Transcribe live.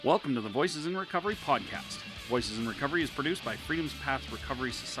Welcome to the Voices in Recovery podcast. Voices in Recovery is produced by Freedom's Path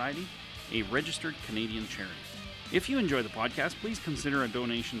Recovery Society, a registered Canadian charity. If you enjoy the podcast, please consider a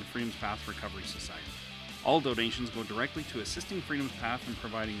donation to Freedom's Path Recovery Society. All donations go directly to assisting Freedom's Path in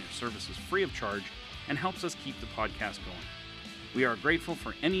providing their services free of charge and helps us keep the podcast going. We are grateful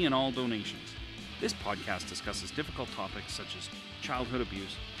for any and all donations. This podcast discusses difficult topics such as childhood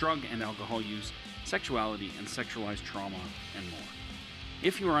abuse, drug and alcohol use, sexuality and sexualized trauma, and more.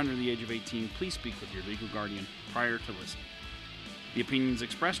 If you are under the age of 18, please speak with your legal guardian prior to listening. The opinions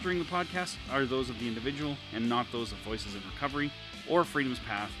expressed during the podcast are those of the individual and not those of Voices in Recovery or Freedom's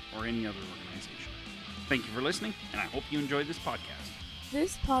Path or any other organization. Thank you for listening, and I hope you enjoyed this podcast.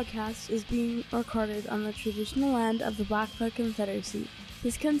 This podcast is being recorded on the traditional land of the Blackfoot Confederacy.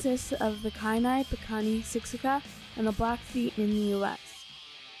 This consists of the Kainai, Piikani, Siksika, and the Blackfeet in the U.S.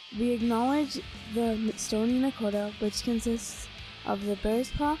 We acknowledge the Stoney Nakoda, which consists of the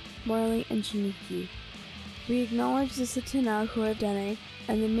Bearspaw, Morley, and Chiniki. We acknowledge the Tsuut'ina Huadene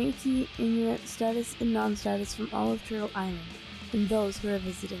and the Métis, Inuit, status and non-status from all of Turtle Island, and those who are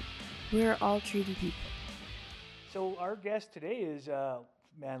visiting. We are all treaty people. So our guest today is,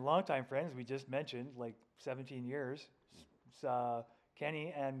 longtime friends, we just mentioned, like 17 years. It's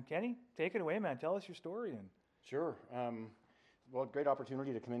Kenny. And Kenny, take it away, man. Tell us your story. Sure. Well, great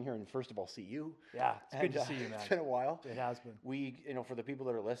opportunity to come in here and first of all see you. Yeah, it's good to see you, man. It's been a while. It has been. We, for the people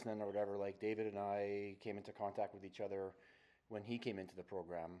that are listening or whatever, like David and I came into contact with each other when he came into the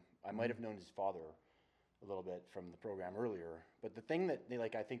program. I might have known his father a little bit from the program earlier, but the thing that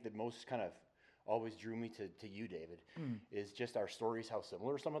I think that most kind of always drew me to you, David, is just our stories, how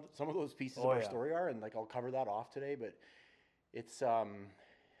similar some of those pieces of our story are, and I'll cover that off today. But it's I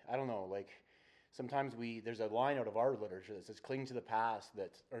don't know, sometimes there's a line out of our literature that says cling to the past,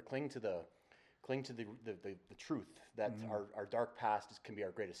 cling to the truth that our dark past can be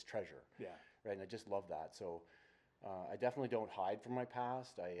our greatest treasure. Yeah. Right. And I just love that. So I definitely don't hide from my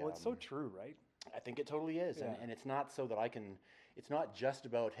past. It's so true, right? I think it totally is. Yeah. And it's not so that it's not just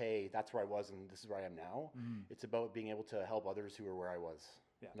about, hey, that's where I was and this is where I am now. It's about being able to help others who are where I was.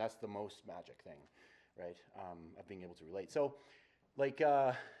 Yeah. And that's the most magic thing, right? Of being able to relate. So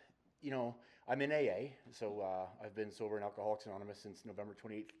I'm in AA, so I've been sober in Alcoholics Anonymous since November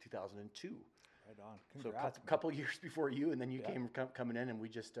 28th, 2002. Right on. Congrats. So a couple years before you, and then you came coming in, and we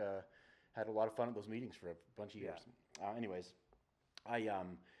just had a lot of fun at those meetings for a bunch of years. Anyways,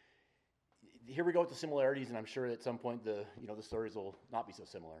 here we go with the similarities, and I'm sure at some point the stories will not be so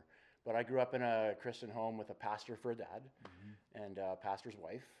similar. But I grew up in a Christian home with a pastor for a dad, and a pastor's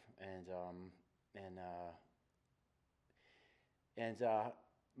wife, and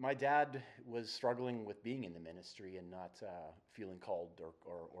my dad was struggling with being in the ministry and not feeling called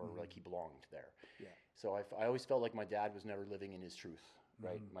or like he belonged there. Yeah. So I always felt like my dad was never living in his truth,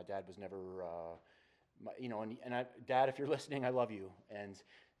 right? My dad was never, Dad, if you're listening, I love you. And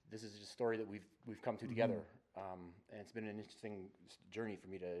this is just a story that we've come to together. And it's been an interesting journey for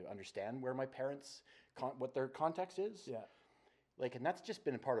me to understand where my parents, what their context is. Yeah. And that's just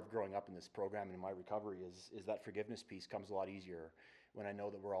been a part of growing up in this program and in my recovery is that forgiveness piece comes a lot easier when I know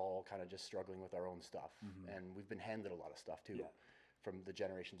that we're all kind of just struggling with our own stuff. And we've been handed a lot of stuff too, from the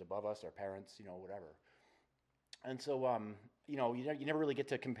generations above us, our parents, whatever. And so, you never really get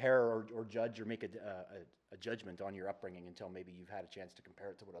to compare or judge or make a judgment on your upbringing until maybe you've had a chance to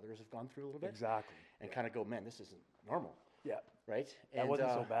compare it to what others have gone through a little bit. Exactly. And kind of go, man, this isn't normal. Yeah. Right? That wasn't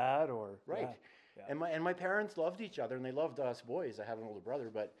so bad or... Right. Yeah. And my parents loved each other and they loved us boys. I have an older brother,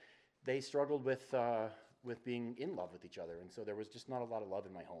 but they struggled with being in love with each other, and so there was just not a lot of love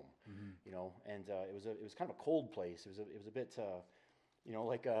in my home, and it was kind of a cold place. It was a bit,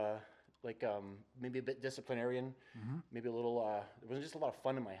 maybe a bit disciplinarian, maybe a little. There wasn't just a lot of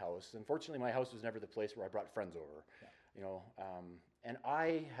fun in my house. Unfortunately, my house was never the place where I brought friends over, and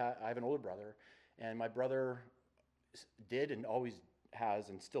I have an older brother, and my brother did and always has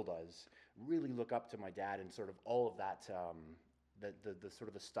and still does really look up to my dad and sort of all of that. The sort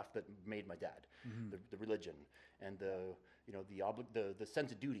of the stuff that made my dad, the religion and the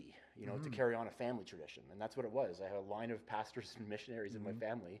sense of duty, to carry on a family tradition. And that's what it was. I have a line of pastors and missionaries in my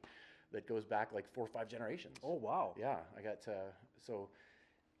family that goes back like 4 or 5 generations. Oh, wow. Yeah. I got,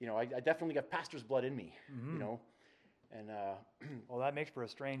 I definitely got pastor's blood in me, and well, that makes for a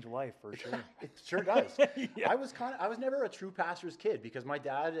strange life for sure. It sure does. Yeah. I was never a true pastor's kid because my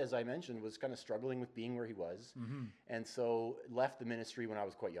dad, as I mentioned, was kind of struggling with being where he was, and so left the ministry when I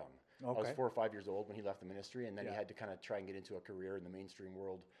was quite young. Okay. I was 4 or 5 years old when he left the ministry, and then he had to kind of try and get into a career in the mainstream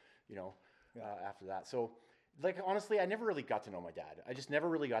world, after that. So like honestly, I never really got to know my dad. I just never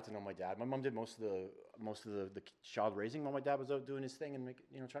really got to know my dad. My mom did most of the child raising while my dad was out doing his thing and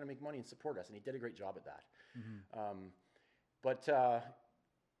trying to make money and support us, and he did a great job at that. But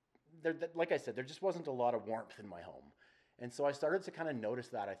like I said, there just wasn't a lot of warmth in my home, and so I started to kind of notice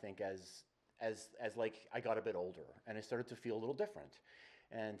that, I think, as like I got a bit older, and I started to feel a little different,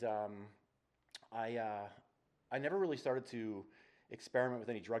 and I never really started to experiment with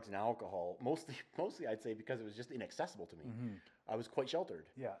any drugs and alcohol, mostly I'd say because it was just inaccessible to me. I was quite sheltered.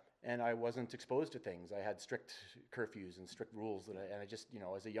 Yeah. And I wasn't exposed to things. I had strict curfews and strict rules, and I just,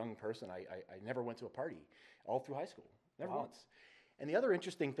 as a young person, I never went to a party all through high school, never once. And the other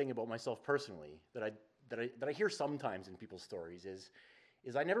interesting thing about myself personally that I hear sometimes in people's stories is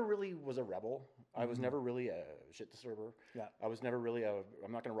I never really was a rebel. I was never really a shit disturber. Yeah. I was never really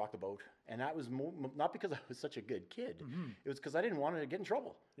I'm not going to rock the boat. And that was not because I was such a good kid. It was because I didn't want to get in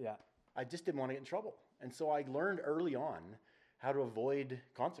trouble. Yeah. I just didn't want to get in trouble. And so I learned early on how to avoid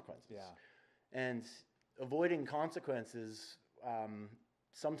consequences. Yeah. And avoiding consequences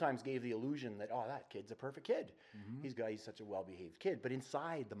sometimes gave the illusion that, oh, that kid's a perfect kid. He's such a well-behaved kid. But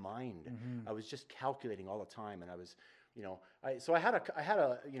inside the mind, I was just calculating all the time, and I was, I had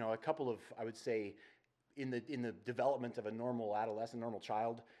a couple of, I would say, in the development of a normal adolescent, normal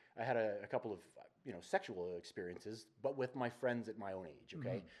child, I had a couple of sexual experiences, but with my friends at my own age.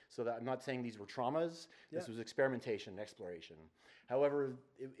 Okay, so that I'm not saying these were traumas. This was experimentation, exploration. However,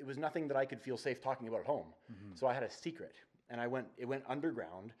 it was nothing that I could feel safe talking about at home. So I had a secret, and it went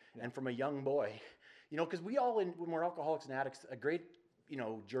underground. And from a young boy, because we all, when we're alcoholics and addicts, a great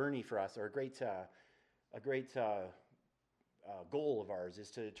journey for us, or a great goal of ours is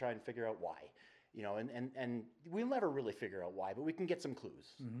to try and figure out why. And we'll never really figure out why, but we can get some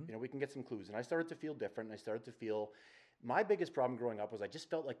clues. We can get some clues. And I started to feel different. I started to feel, my biggest problem growing up was I just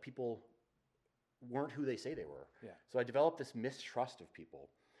felt like people weren't who they say they were. Yeah. So I developed this mistrust of people.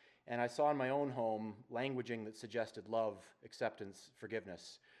 And I saw in my own home languaging that suggested love, acceptance,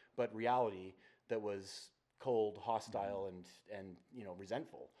 forgiveness, but reality that was cold, hostile, and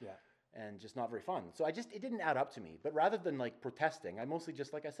resentful. Yeah. And just not very fun. So it didn't add up to me. But rather than like protesting, I mostly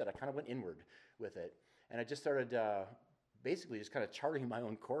just, like I said, I kind of went inward with it. And I just started basically just kind of charting my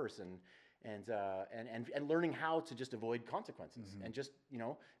own course and learning how to just avoid consequences and just,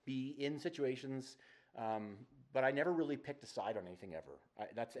 be in situations. But I never really picked a side on anything ever.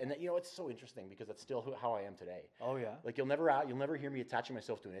 It's so interesting because that's still how I am today. Oh yeah. Like you'll never hear me attaching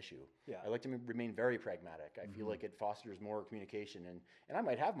myself to an issue. Yeah. I like to remain very pragmatic. I feel like it fosters more communication, and I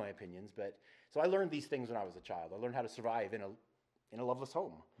might have my opinions, but so I learned these things when I was a child. I learned how to survive in a loveless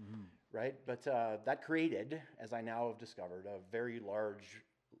home, right? But that created, as I now have discovered, a very large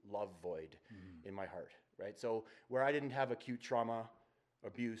love void in my heart, right? So where I didn't have acute trauma,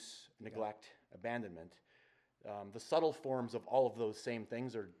 abuse, neglect, abandonment. The subtle forms of all of those same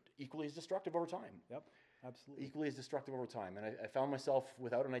things are equally as destructive over time. Yep, absolutely. Equally as destructive over time. And I found myself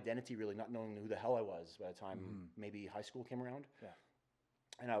without an identity, really, not knowing who the hell I was by the time maybe high school came around. Yeah.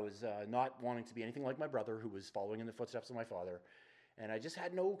 And I was not wanting to be anything like my brother, who was following in the footsteps of my father. And I just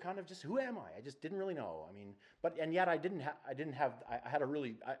had no kind of just, who am I? I just didn't really know. I mean, and yet I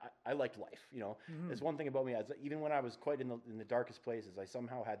liked life, There's one thing about me, even when I was quite in the darkest places, I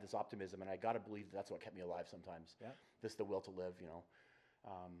somehow had this optimism, and I got to believe that's what kept me alive sometimes. Yeah. The will to live,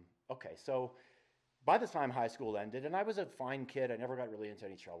 Okay, so by the time high school ended, and I was a fine kid, I never got really into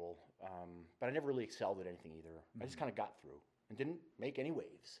any trouble, but I never really excelled at anything either. I just kind of got through and didn't make any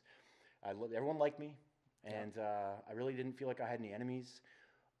waves. Everyone liked me. And I really didn't feel like I had any enemies,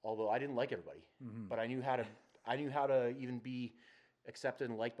 although I didn't like everybody. But I knew how to even be accepted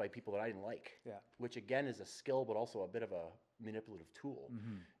and liked by people that I didn't like. Yeah. Which again is a skill, but also a bit of a manipulative tool.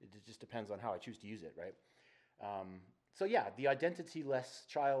 It just depends on how I choose to use it, right? So yeah, the identity-less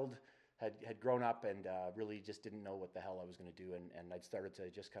child had grown up and really just didn't know what the hell I was going to do, and I'd started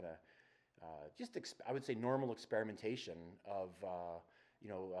to just kind of I would say normal experimentation of.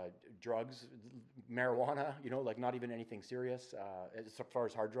 Drugs, marijuana, like not even anything serious as far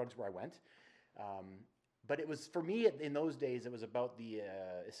as hard drugs where I went. But it was, for me, in those days, it was about the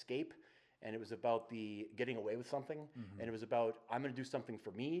escape, and it was about the getting away with something, and it was about, I'm going to do something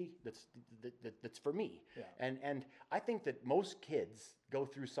for me that's for me. Yeah. And I think that most kids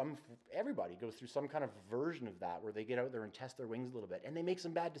everybody goes through some kind of version of that where they get out there and test their wings a little bit, and they make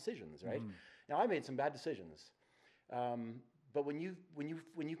some bad decisions, right? Now, I made some bad decisions. But when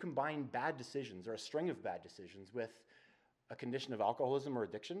you combine bad decisions or a string of bad decisions with a condition of alcoholism or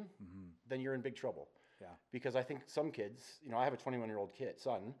addiction, then you're in big trouble. Yeah. Because I think some kids, I have a 21-year-old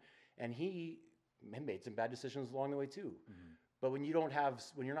son, and he made some bad decisions along the way too. But when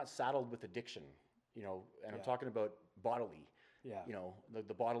you're not saddled with addiction you know, and I'm Yeah. talking about bodily, Yeah. you know,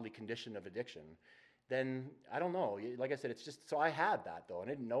 the bodily condition of addiction, then I don't know. Like I said, it's just, so I had that though, and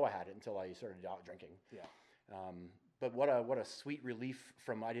I didn't know I had it until I started out drinking. Yeah. But what a sweet relief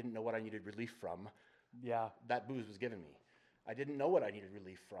from, I didn't know what I needed relief from, Yeah. that booze was giving me. I didn't know what I needed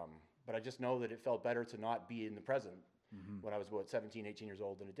relief from, but I just know that it felt better to not be in the present when I was about 17, 18 years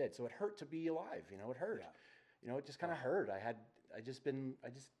old than it did. So it hurt to be alive, you know, it hurt. Yeah. You know, it just kind of hurt. I just didn't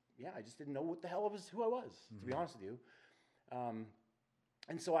know what the hell who I was, to be honest with you.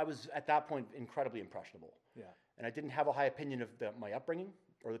 And so I was, at that point, incredibly impressionable. Yeah. And I didn't have a high opinion of my upbringing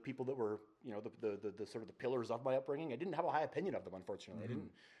or the people that were, you know, the sort of the pillars of my upbringing. I didn't have a high opinion of them, unfortunately.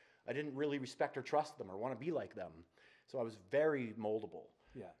 I didn't really respect or trust them or want to be like them. So I was very moldable.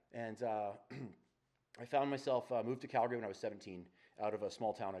 Yeah. And I found myself, moved to Calgary when I was 17, out of a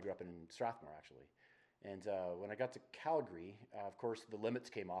small town. I grew up in Strathmore, actually. And when I got to Calgary, of course, the limits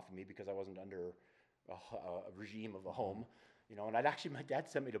came off of me because I wasn't under a regime of a home. You know, and my dad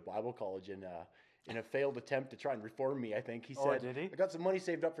sent me to Bible college in a failed attempt to try and reform me, I think. He said, did he? I got some money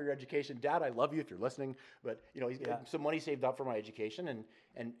saved up for your education. Dad, I love you if you're listening. But, you know, he's got some money saved up for my education.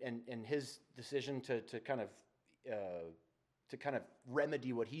 And his decision to kind of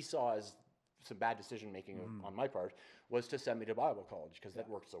remedy what he saw as some bad decision making on my part was to send me to Bible college because that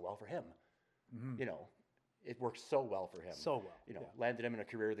worked so well for him. You know, it worked so well for him. So well. You know, landed him in a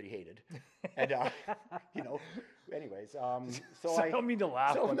career that he hated. And, you know, anyways. So I don't mean to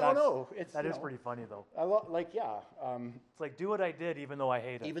laugh, but that is pretty funny, though. It's like, do what I did, even though I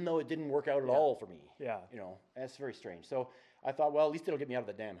hate it. Even though it didn't work out at all for me. Yeah. You know, that's very strange. So I thought, well, at least it'll get me out of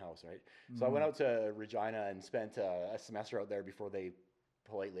the damn house, right? So I went out to Regina and spent a semester out there before they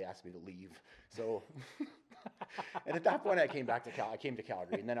politely asked me to leave. So, and at that point I came to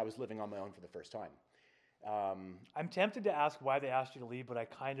Calgary, and then I was living on my own for the first time. I'm tempted to ask why they asked you to leave, but I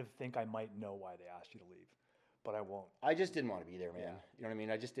kind of think I might know why they asked you to leave, but I won't. I just didn't want to be there, man. Yeah. You know what I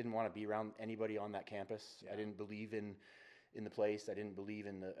mean? I just didn't want to be around anybody on that campus. Yeah. I didn't believe in the place. I didn't believe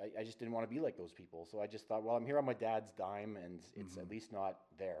in I just didn't want to be like those people. So I just thought, well, I'm here on my dad's dime, and it's at least not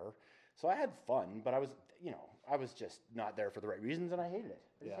there. So I had fun, but I was just not there for the right reasons, and I hated it.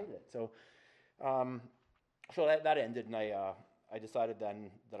 I just hated it. So, so that ended, and I decided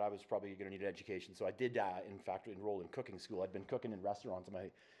then that I was probably going to need an education. So I did, in fact, enroll in cooking school. I'd been cooking in restaurants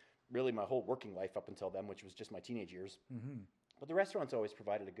my whole working life up until then, which was just my teenage years. But the restaurants always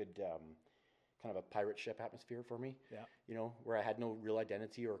provided a good kind of a pirate ship atmosphere for me. Yeah. You know, where I had no real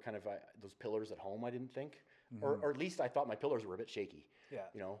identity or kind of those pillars at home, I didn't think. Or at least I thought my pillars were a bit shaky. Yeah.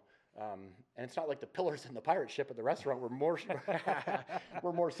 You know, and it's not like the pillars in the pirate ship at the restaurant were more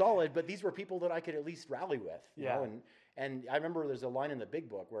were more solid, but these were people that I could at least rally with. You know? And I remember there's a line in the Big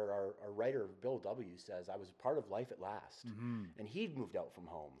Book where our writer Bill W. says, "I was a part of life at last," and he'd moved out from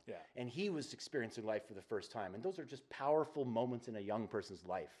home, and he was experiencing life for the first time. And those are just powerful moments in a young person's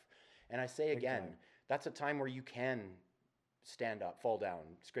life. And I say again, that's a time where you can stand up, fall down,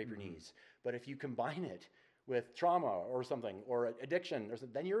 scrape your knees. But if you combine it with trauma or something, or addiction,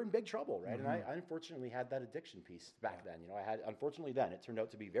 then you're in big trouble, right? And I unfortunately had that addiction piece back then. You know, unfortunately then, it turned out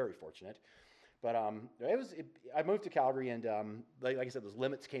to be very fortunate. But I moved to Calgary, and like I said, those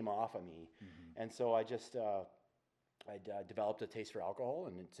limits came off of me. And so I just, I developed a taste for alcohol,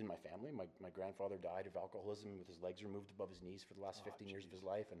 and it's in my family. My grandfather died of alcoholism with his legs removed above his knees for the last 15 years of his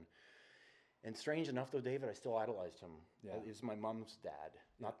life. And strange enough, though, David, I still idolized him. Yeah. He was my mom's dad,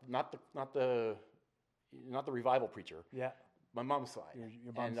 not the revival preacher. Yeah, my mom's side,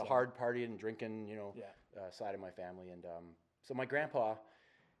 your mom's and the hard partying and drinking, you know, side of my family. And so my grandpa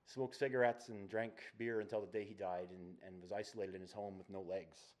smoked cigarettes and drank beer until the day he died, and was isolated in his home with no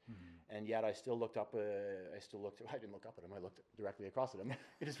legs. And yet I still looked up. I didn't look up at him. I looked directly across at him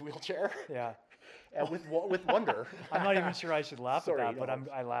in his wheelchair. Yeah, and with wonder. I'm not even sure I should laugh at that, but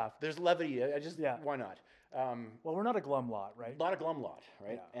I laugh. There's levity. Why not? Well, we're not a glum lot, right? Not a glum lot,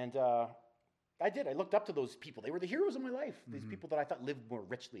 right? Yeah. And I did. I looked up to those people. They were the heroes of my life. These people that I thought lived more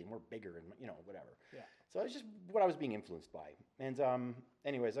richly and more bigger, and you know, whatever. Yeah. So it's just what I was being influenced by. And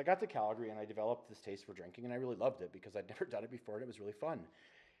anyways, I got to Calgary and I developed this taste for drinking, and I really loved it because I'd never done it before, and it was really fun.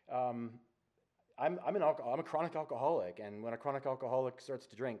 I'm a chronic alcoholic, and when a chronic alcoholic starts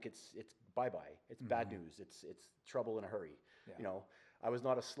to drink, it's bye-bye. It's bad news. It's trouble in a hurry. Yeah. You know, I was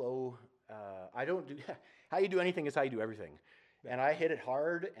not a slow. I don't do. How you do anything is how you do everything. And I hit it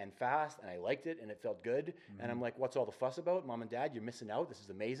hard and fast, and I liked it, and it felt good. And I'm like, what's all the fuss about? Mom and Dad, you're missing out. This is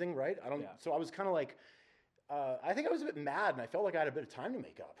amazing, right? So I was kind of like, I think I was a bit mad, and I felt like I had a bit of time to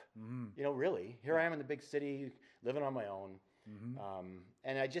make up. You know, really. Here I am in the big city, living on my own.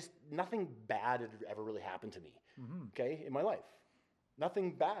 And nothing bad had ever really happened to me, okay, in my life.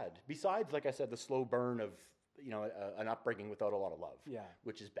 Nothing bad. Besides, like I said, the slow burn of, an upbringing without a lot of love,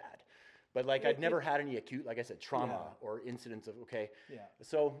 which is bad. But like, I'd never had any acute, like I said, trauma or incidents of,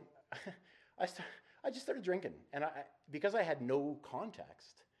 So I just started drinking. And because I had no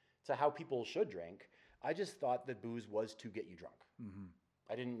context to how people should drink, I just thought that booze was to get you drunk. Mm-hmm.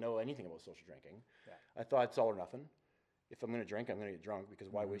 I didn't know anything about social drinking. Yeah. I thought it's all or nothing. If I'm going to drink, I'm going to get drunk, because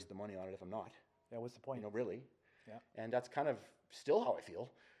why waste the money on it if I'm not? Yeah, what's the point? Really. Yeah. And that's kind of still how I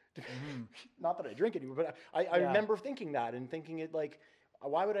feel. Not that I drink anymore, but I remember thinking that and thinking it like,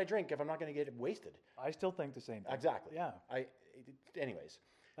 why would I drink if I'm not going to get wasted? I still think the same thing. Exactly. Yeah. Anyways.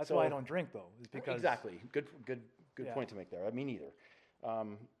 That's why I don't drink, though. Is because exactly. Good point to make there. Me neither.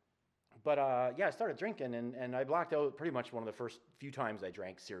 But I started drinking, and I blacked out pretty much one of the first few times I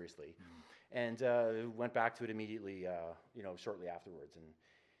drank seriously, and went back to it immediately, shortly afterwards.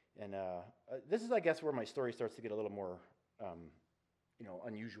 And this is, I guess, where my story starts to get a little more,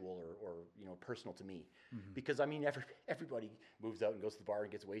 unusual or personal to me, because I mean, everybody moves out and goes to the bar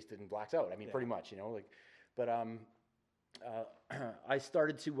and gets wasted and blacks out. I mean, pretty much, but I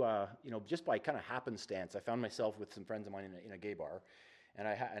started to, just by kind of happenstance, I found myself with some friends of mine in a gay bar. And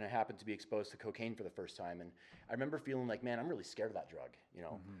I happened to be exposed to cocaine for the first time, and I remember feeling like, man, I'm really scared of that drug.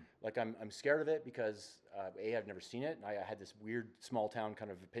 Like I'm scared of it because I've never seen it, and I had this weird small town kind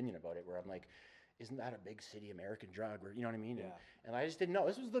of opinion about it, where I'm like, isn't that a big city American drug? Or you know what I mean? Yeah. And I just didn't know.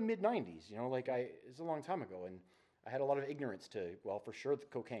 This was the mid '90s, it's a long time ago, and I had a lot of ignorance to, well, for sure, the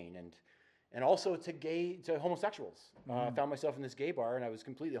cocaine, and also to homosexuals. I found myself in this gay bar, and I was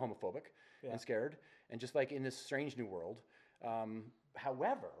completely homophobic and scared, and just like in this strange new world.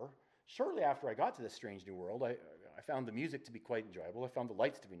 However, shortly after I got to this strange new world, I found the music to be quite enjoyable. I found the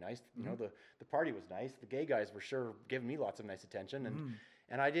lights to be nice. The party was nice. The gay guys were sure giving me lots of nice attention.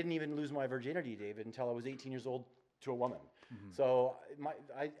 And I didn't even lose my virginity, David, until I was 18 years old to a woman. So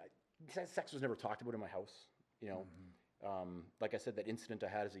sex was never talked about in my house. Like I said, that incident I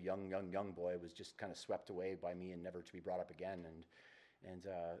had as a young boy was just kind of swept away by me and never to be brought up again. And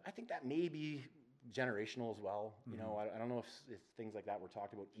I think that may be generational as well. I don't know if things like that were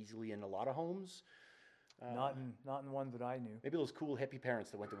talked about easily in a lot of homes. Not in ones that I knew. Maybe those cool hippie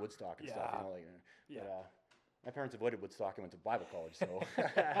parents that went to Woodstock and stuff. But my parents avoided Woodstock and went to Bible college. So,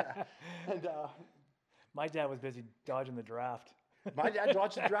 and my dad was busy dodging the draft. My dad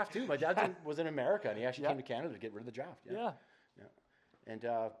dodged the draft too. My dad was in America, and he actually came to Canada to get rid of the draft. Yeah. And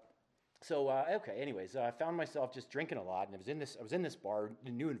anyways, I found myself just drinking a lot, and I was in this bar, a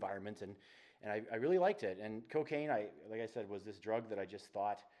new environment, and I really liked it. And cocaine, like I said, was this drug that I just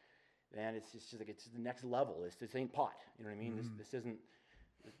thought, man, it's just like, it's the next level. This ain't pot. You know what I mean? This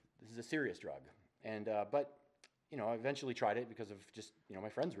is a serious drug. And but I eventually tried it because of just my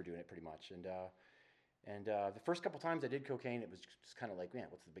friends were doing it pretty much. And the first couple times I did cocaine, it was just kind of like, man,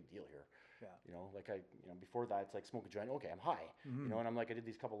 what's the big deal here? Yeah. Before that, it's like smoke a joint. Okay, I'm high. And I'm like, I did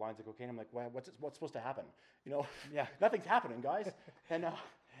these couple lines of cocaine. I'm like, what's supposed to happen? Yeah, nothing's happening, guys.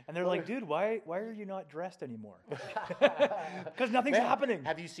 And they're like, dude, why are you not dressed anymore? Because nothing's happening.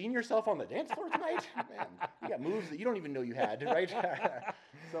 Have you seen yourself on the dance floor tonight? Man, you got moves that you don't even know you had, right?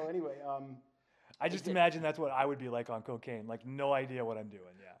 So anyway, I just imagine that's what I would be like on cocaine, like no idea what I'm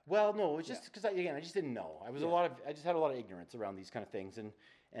doing. Yeah. Well, no, it's just because I just didn't know. I just had a lot of ignorance around these kind of things,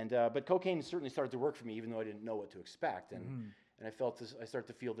 but cocaine certainly started to work for me, even though I didn't know what to expect, and I felt this. I started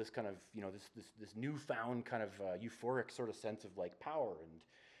to feel this kind of this newfound kind of euphoric sort of sense of like power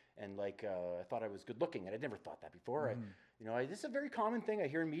and like I thought I was good looking, and I'd never thought that before. This is a very common thing I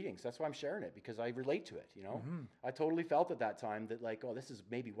hear in meetings. That's why I'm sharing it, because I relate to it. I totally felt at that time that like, oh, this is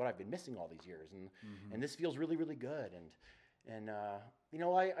maybe what I've been missing all these years, and this feels really, really good. And I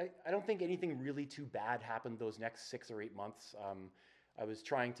don't think anything really too bad happened those next 6 or 8 months. I was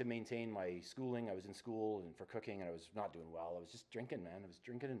trying to maintain my schooling. I was in school and for cooking, and I was not doing well. I was just drinking, man. I was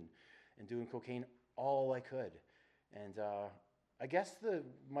drinking and doing cocaine all I could, and I guess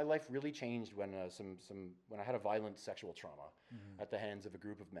my life really changed when when I had a violent sexual trauma at the hands of a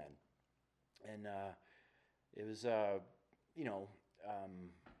group of men, and it was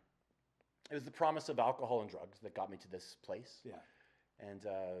it was the promise of alcohol and drugs that got me to this place. Yeah, and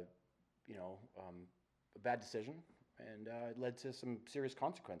a bad decision, and it led to some serious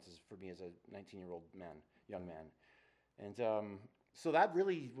consequences for me as a 19-year-old young man, and so that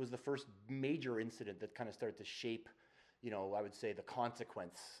really was the first major incident that kind of started to shape. I would say the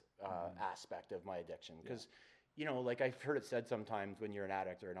consequence aspect of my addiction, because, like I've heard it said sometimes when you're an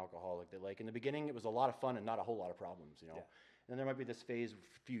addict or an alcoholic that like in the beginning it was a lot of fun and not a whole lot of problems, And then there might be this phase,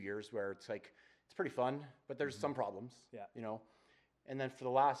 a few years where it's like it's pretty fun, but there's some problems, And then for the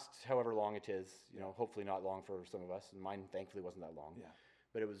last however long it is, hopefully not long for some of us, and mine thankfully wasn't that long. Yeah.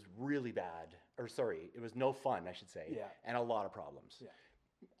 But it was really bad, it was no fun, I should say, Yeah. and a lot of problems. Yeah.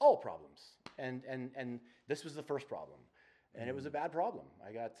 All problems. And this was the first problem. And it was a bad problem.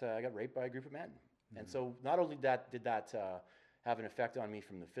 I got raped by a group of men. And so not only did that have an effect on me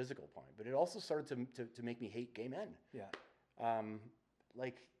from the physical point, but it also started to make me hate gay men. Yeah.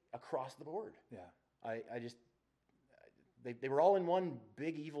 Like across the board. Yeah. I just, they were all in one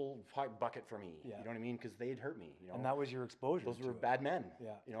big evil bucket for me. Yeah. You know what I mean? Because they'd hurt me. And that was your exposure. Those to were it. bad men.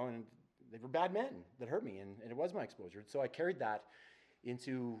 Yeah. And they were bad men that hurt me, and it was my exposure. So I carried that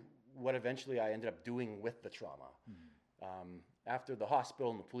into what eventually I ended up doing with the trauma. After the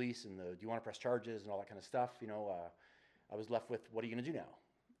hospital and the police and do you want to press charges and all that kind of stuff, I was left with, what are you going to do now?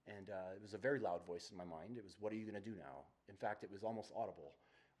 And it was a very loud voice in my mind. It was, what are you going to do now? In fact, it was almost audible.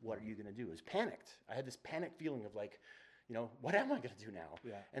 What are you going to do? It was panicked. I had this panicked feeling of like, what am I going to do now?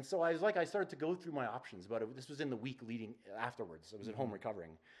 Yeah. And so I started to go through my options, but this was in the week leading afterwards. I was at home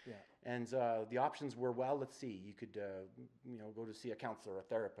recovering. Yeah. And the options were, well, let's see, you could, go to see a counselor, a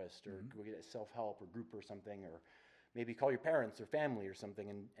therapist, or go get a self-help or group or something, or maybe call your parents or family or something,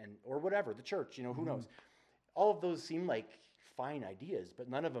 and or whatever, the church, who knows. All of those seemed like fine ideas, but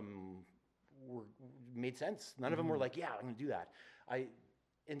none of them made sense. None of them were like, yeah, I'm going to do that.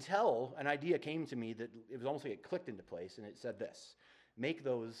 Until an idea came to me that it was almost like it clicked into place, and it said this: make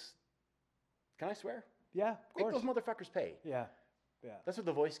those, can I swear? Yeah, of Make course. those motherfuckers pay. Yeah. Yeah. That's what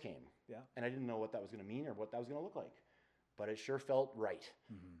the voice came. Yeah. And I didn't know what that was going to mean or what that was going to look like. But it sure felt right.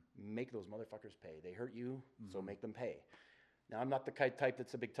 Make those motherfuckers pay. They hurt you, so make them pay. Now, I'm not the type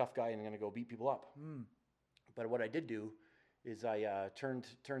that's a big tough guy and going to go beat people up. But what I did do is I turned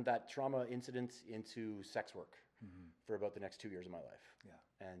that trauma incident into sex work for about the next 2 years of my life.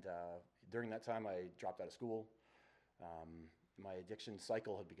 Yeah. And during that time, I dropped out of school. My addiction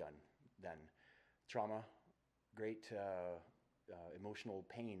cycle had begun then. Trauma, great emotional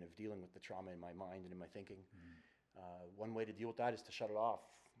pain of dealing with the trauma in my mind and in my thinking. One way to deal with that is to shut it off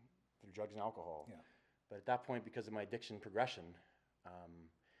through drugs and alcohol. Yeah. But at that point, because of my addiction progression,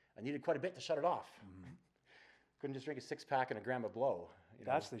 I needed quite a bit to shut it off. Couldn't just drink a 6-pack and a gram of blow.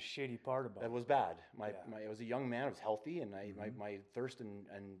 That's the shady part about That it. was bad. I Yeah. was a young man. I was healthy, and my thirst and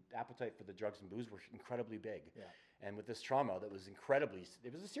appetite for the drugs and booze were incredibly big. Yeah. And with this trauma, it was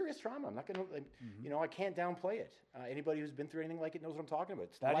a serious trauma. I'm not going to, I can't downplay it. Anybody who's been through anything like it knows what I'm talking about.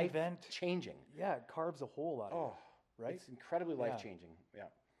 It's That life event- changing. Yeah, it carves a hole out of Oh, it, right? It's incredibly Yeah. life-changing. Yeah.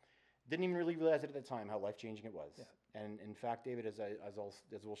 Didn't even really realize it at the time how life-changing it was. Yeah. And in fact, David, as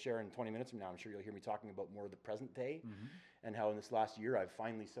we'll share in 20 minutes from now, I'm sure you'll hear me talking about more of the present day and how in this last year I've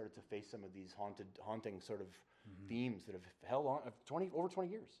finally started to face some of these haunting sort of themes that have held on over 20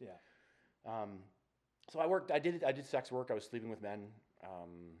 years. Yeah. So I did sex work. I was sleeping with men,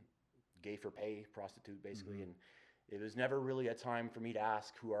 gay for pay, prostitute basically, and it was never really a time for me to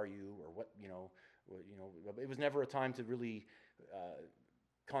ask, who are you, or what, it was never a time to really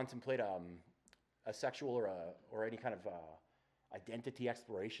contemplate a sexual or any kind of identity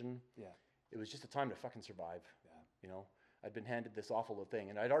exploration. Yeah. It was just a time to fucking survive. Yeah. I'd been handed this awful thing,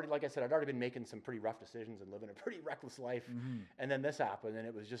 and I'd already been making some pretty rough decisions and living a pretty reckless life, and then this happened, and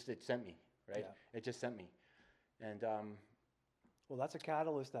it sent me, right? Yeah. It just sent me, and Well, that's a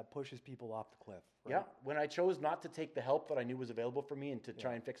catalyst that pushes people off the cliff. Right? yeah, when I chose not to take the help that I knew was available for me and to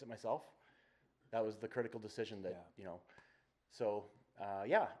try and fix it myself, that was the critical decision that, so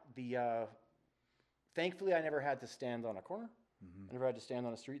thankfully I never had to stand on a corner. I never had to stand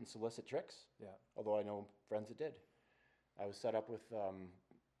on a street and solicit tricks. Yeah. Although I know friends that did. I was set up with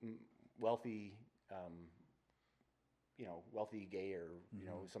wealthy, wealthy gay or,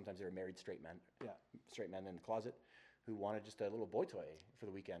 sometimes they were married straight men. Yeah. Straight men in the closet who wanted just a little boy toy for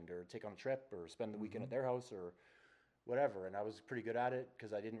the weekend or take on a trip or spend the weekend at their house or whatever. And I was pretty good at it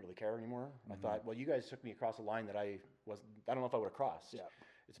because I didn't really care anymore. I thought, well, you guys took me across a line that I don't know if I would have crossed. Yeah.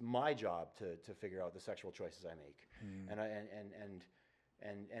 It's my job to figure out the sexual choices I make.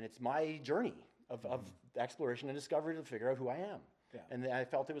 And it's my journey of exploration and discovery to figure out who I am. Yeah. And I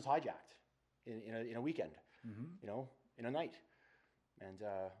felt it was hijacked in a weekend, in a night. And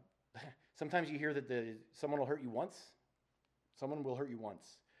sometimes you hear that someone will hurt you once. Someone will hurt you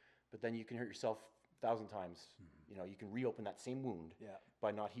once, but then you can hurt yourself 1,000 times. You can reopen that same wound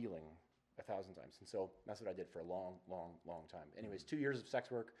by not healing 1,000 times. And so that's what I did for a long, long, long time. Anyways, 2 years of sex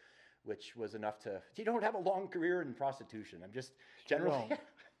work, which was enough you don't have a long career in prostitution. I'm just generally,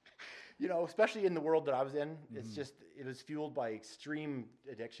 especially in the world that I was in, it was fueled by extreme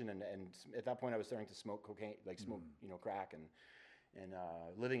addiction. And at that point I was starting to smoke cocaine, crack and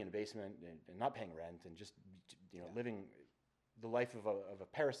living in a basement and not paying rent and just, living the life of a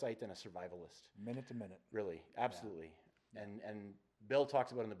parasite and a survivalist. Minute to minute. Really, absolutely. And Bill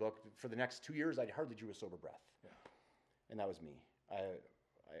talks about in the book, for the next 2 years, I hardly drew a sober breath. Yeah. And that was me.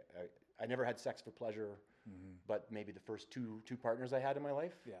 I never had sex for pleasure, but maybe the first two partners I had in my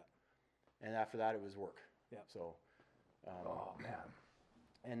life. Yeah. And after that, it was work. Yeah. So, oh man.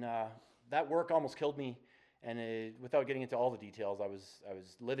 And that work almost killed me. And without getting into all the details, I was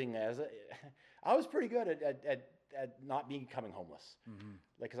living I was pretty good at not becoming homeless.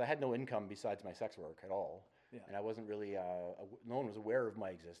 Like, because I had no income besides my sex work at all. Yeah. And I wasn't really, no one was aware of my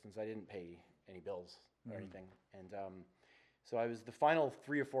existence. I didn't pay any bills or anything. And so I was the final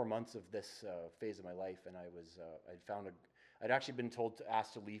 3 or 4 months of this phase of my life, and I'd actually been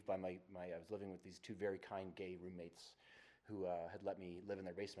asked to leave by I was living with these 2 very kind gay roommates who had let me live in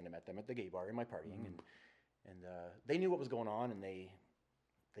their basement. I met them at the gay bar in my partying, and they knew what was going on, and they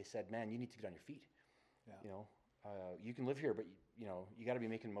said, "Man, you need to get on your feet. Yeah. You know, you can live here, but you got to be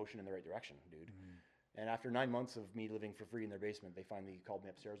making motion in the right direction, dude." And after 9 months of me living for free in their basement, they finally called me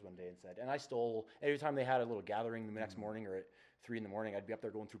upstairs one day and said, and I stole, every time they had a little gathering the next morning or at 3 in the morning, I'd be up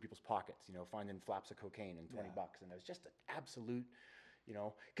there going through people's pockets, finding flaps of cocaine and $20. And it was just an absolute,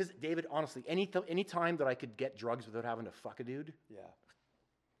 because David, honestly, any time that I could get drugs without having to fuck a dude. Yeah.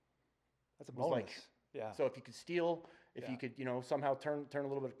 That's a bonus. Yeah. So if you could steal, if you could, somehow turn a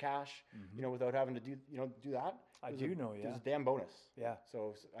little bit of cash, without having to do that. I do know, It was a damn bonus. Yeah.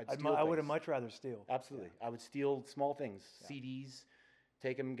 So I would have much rather steal. Absolutely. Yeah. I would steal small things, CDs,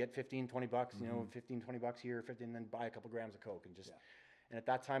 take them, get $15, $20, $15, $20 here, 15, and then buy a couple grams of Coke and just, and at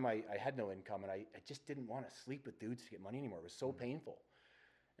that time I had no income and I just didn't want to sleep with dudes to get money anymore. It was so painful.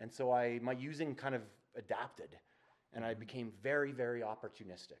 And so my using kind of adapted and I became very, very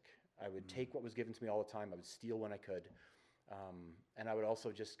opportunistic. I would take what was given to me all the time. I would steal when I could. And I would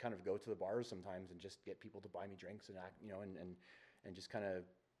also just kind of go to the bars sometimes and just get people to buy me drinks and act, and just kind of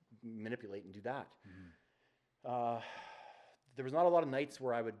manipulate and do that. There was not a lot of nights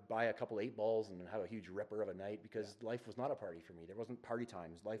where I would buy a couple 8 balls and have a huge ripper of a night because life was not a party for me. There wasn't party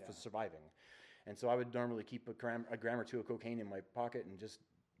times. Life was surviving. And so I would normally keep a gram or 2 of cocaine in my pocket and just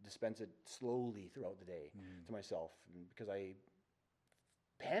dispense it slowly throughout the day to myself because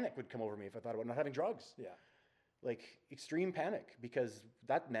panic would come over me if I thought about not having drugs. Yeah. Like extreme panic because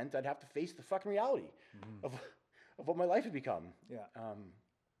that meant I'd have to face the fucking reality of what my life had become. Yeah.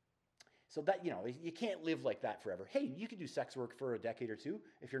 So that, you can't live like that forever. Hey, you could do sex work for a decade or 2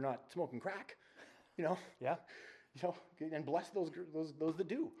 if you're not smoking crack, Yeah. And bless those that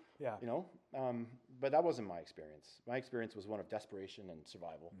do. Yeah. But that wasn't my experience. My experience was one of desperation and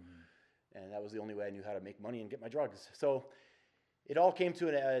survival. And that was the only way I knew how to make money and get my drugs. So it all came to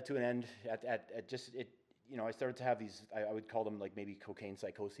an end at just it. I started to have these, I would call them like maybe cocaine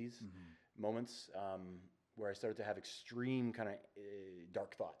psychoses moments where I started to have extreme kind of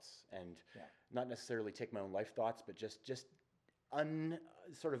dark thoughts and not necessarily take my own life thoughts, but just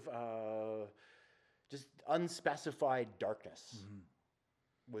unspecified darkness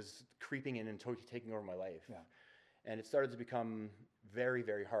was creeping in and taking over my life. Yeah. And it started to become very,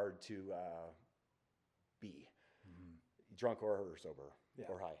 very hard to be drunk or sober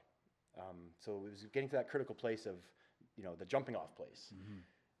or high. So it was getting to that critical place of, the jumping off place,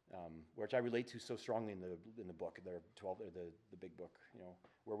 which I relate to so strongly in the book, the big book,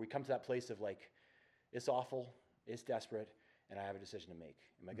 where we come to that place of like, it's awful, it's desperate, and I have a decision to make.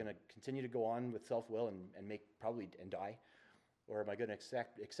 Am I going to continue to go on with self-will and die, or am I going to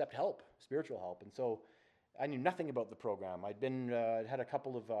accept help, spiritual help? And so I knew nothing about the program. I'd had a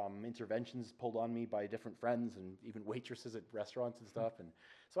couple of interventions pulled on me by different friends and even waitresses at restaurants and stuff. And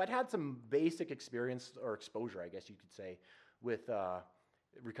so I'd had some basic experience or exposure, I guess you could say, with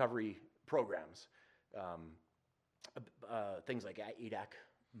recovery programs, things like ADAC,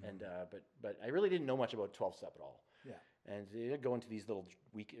 but I really didn't know much about 12-step at all. Yeah. And I'd go into these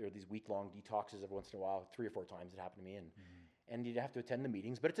week-long detoxes every once in a while, 3 or 4 times it happened to me, and you'd have to attend the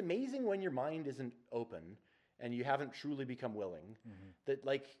meetings. But it's amazing when your mind isn't open and you haven't truly become willing. That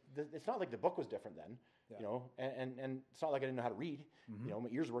it's not like the book was different then, and it's not like I didn't know how to read. My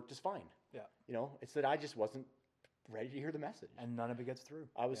ears worked just fine. Yeah. It's that I just wasn't ready to hear the message. And none of it gets through.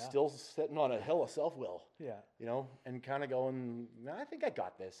 I was still sitting on a hill of self-will. Yeah. And kind of going, I think I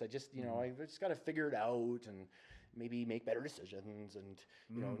got this. I just, I just got to figure it out and maybe make better decisions and,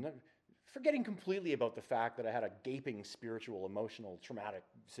 not forgetting completely about the fact that I had a gaping spiritual, emotional, traumatic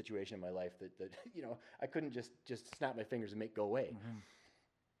situation in my life that I couldn't just snap my fingers and make go away.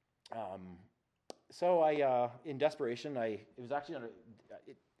 So I, in desperation, it was actually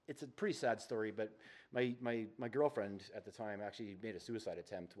it's a pretty sad story, but my girlfriend at the time actually made a suicide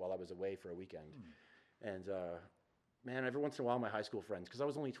attempt while I was away for a weekend. And man, every once in a while, my high school friends, because I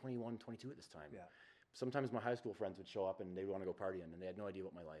was only 21, 22 at this time. Yeah. Sometimes my high school friends would show up and they would want to go partying, and they had no idea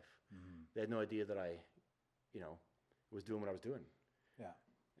about my life. They had no idea that I, was doing what I was doing. Yeah.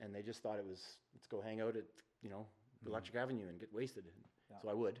 And they just thought it was, let's go hang out at, Electric Avenue and get wasted. Yeah. So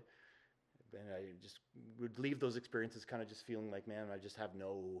I would. And I just would leave those experiences kind of just feeling like, man, I just have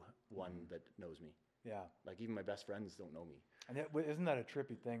no one that knows me. Yeah. Like even my best friends don't know me. And isn't that a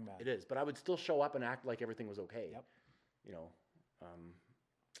trippy thing, man? It is, but I would still show up and act like everything was okay. Yep.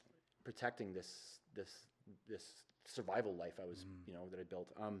 Protecting this survival life I was, that I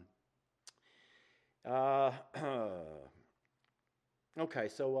built. Okay,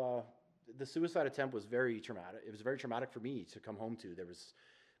 so the suicide attempt was very traumatic. It was very traumatic for me to come home to. There was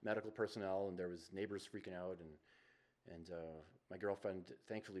medical personnel and there was neighbors freaking out, and my girlfriend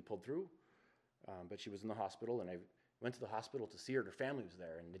thankfully pulled through, but she was in the hospital, and I went to the hospital to see her. Her family was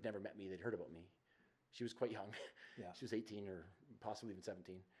there, and they'd never met me. They'd heard about me. She was quite young. Yeah. She was 18 or possibly even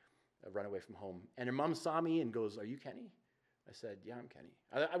 17. Run away from home. And her mom saw me and goes, "Are you Kenny?" I said, "Yeah, I'm Kenny."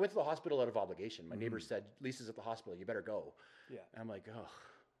 I went to the hospital out of obligation. My neighbor said, "Lisa's at the hospital. You better go." Yeah. And I'm like, "Oh,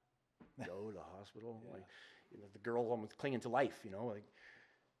 go to the hospital?" Yeah. Like, the girl was clinging to life,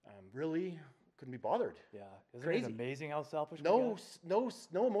 really couldn't be bothered. Yeah. Isn't Crazy. it amazing how selfish we No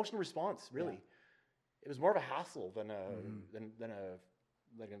get? emotional response, really. Yeah. It was more of a hassle than an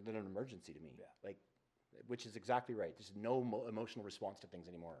emergency to me. Yeah. Like, which is exactly right. There's no emotional response to things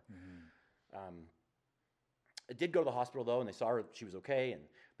anymore. I did go to the hospital though, and they saw her; she was okay.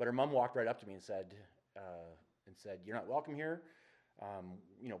 But her mom walked right up to me and said, "You're not welcome here.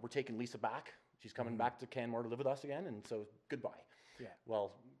 We're taking Lisa back. She's coming back to Canmore to live with us again, and so goodbye." Yeah.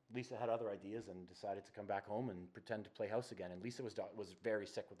 Well, Lisa had other ideas and decided to come back home and pretend to play house again. And Lisa was very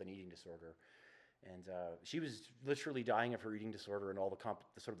sick with an eating disorder, and she was literally dying of her eating disorder and all the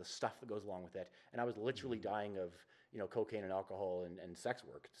sort of the stuff that goes along with it. And I was literally dying of cocaine and alcohol and sex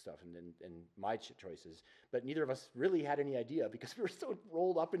work stuff and my choices. But neither of us really had any idea because we were so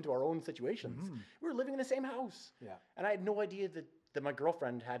rolled up into our own situations. We were living in the same house, Yeah. and I had no idea that my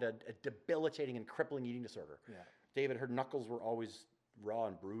girlfriend had a debilitating and crippling eating disorder. Yeah. David, her knuckles were always raw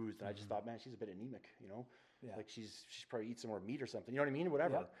and bruised, and I just thought, man, she's a bit anemic, Yeah. like she's probably eat some more meat or something. You know what I mean?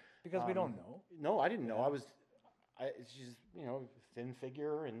 Whatever. Yep. Because we don't know. No, I didn't know. Yeah. She's thin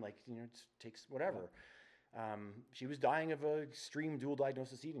figure and it takes whatever. She was dying of a extreme dual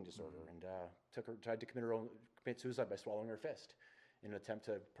diagnosis eating disorder, and tried to commit suicide by swallowing her fist in an attempt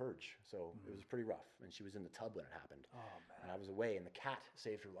to purge. So it was pretty rough, and she was in the tub when it happened. Oh man. And I was away, and the cat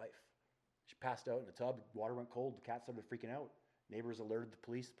saved her life. She passed out in the tub. Water went cold. The cat started freaking out. Neighbors alerted the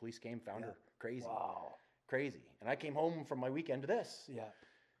police. The police came, found her. Crazy. Wow. Crazy. And I came home from my weekend to this. Yeah.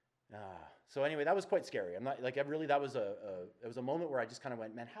 So anyway, that was quite scary. I'm not like that was a moment where I just kind of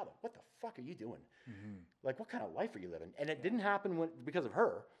went, man, what the fuck are you doing? Like, what kind of life are you living? And it didn't happen because of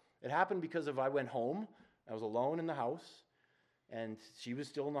her. It happened because I went home. I was alone in the house, and she was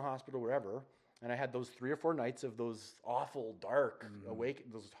still in the hospital, wherever. And I had those 3 or 4 nights of those awful, dark,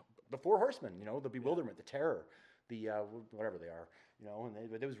 the 4 horsemen, the bewilderment, the terror, the whatever they are, and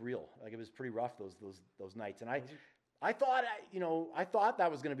it was real. Like, it was pretty rough those nights. And I thought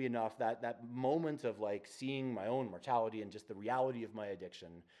that was going to be enough. That moment of like seeing my own mortality and just the reality of my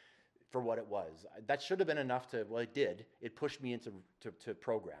addiction for what it was. That should have been enough to. Well, it did. It pushed me into to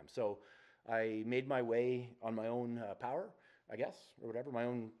program. So I made my way on my own power, I guess, or whatever, my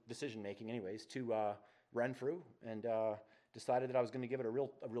own decision making, anyways, to Renfrew, and decided that I was going to give it a real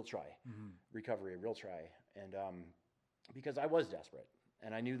try, recovery, a real try, and because I was desperate,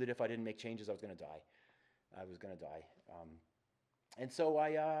 and I knew that if I didn't make changes, I was going to die. And so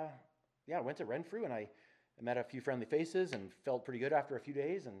I went to Renfrew, and I met a few friendly faces and felt pretty good after a few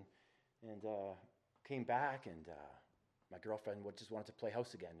days, and came back, and my girlfriend just wanted to play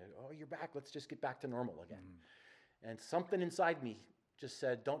house again. "Oh, you're back. Let's just get back to normal again." And something inside me just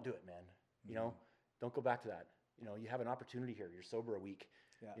said, "Don't do it, man. Don't go back to that. You have an opportunity here. You're sober a week.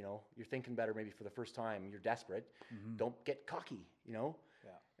 Yeah. You're thinking better maybe for the first time. You're desperate. Don't get cocky, Yeah.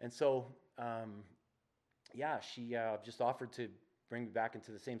 And so, she just offered to bring me back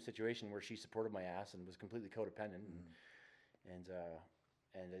into the same situation where she supported my ass and was completely codependent,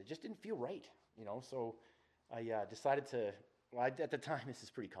 and it just didn't feel right, So I decided to. Well, at the time, this is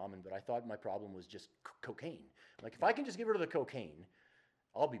pretty common, but I thought my problem was just cocaine. Like, if I can just get rid of the cocaine,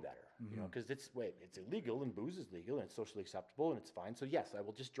 I'll be better, because it's illegal, and booze is legal, and it's socially acceptable, and it's fine. So yes, I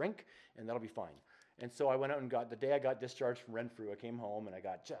will just drink, and that'll be fine. And so I went out and the day I got discharged from Renfrew, I came home and I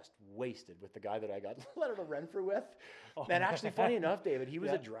got just wasted with the guy that I got let out of Renfrew with. And actually, funny enough, David, he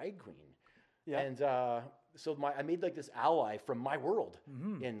was a drag queen. Yeah. And I made like this ally from my world,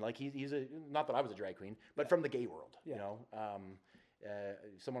 and like he's not that I was a drag queen, but from the gay world, Yeah. you know,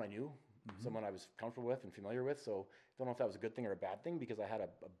 someone I knew, someone I was comfortable with and familiar with. So don't know if that was a good thing or a bad thing because I had a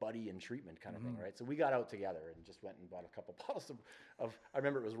buddy in treatment kind of thing, right? So we got out together and just went and bought a couple bottles of I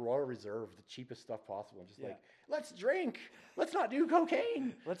remember it was Royal Reserve, the cheapest stuff possible. And just like, let's drink, let's not do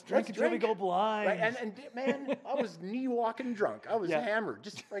cocaine, Let's drink until we go blind. Right? And man, I was knee walking drunk. I was hammered,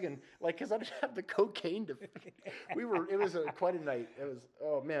 just friggin' like because I didn't have the cocaine to. It was quite a night. It was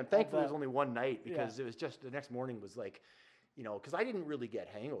man. Thankfully, it was only one night because it was just the next morning was like. You know, because I didn't really get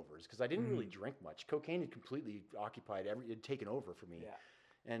hangovers because I didn't really drink much. Cocaine had completely occupied it had taken over for me.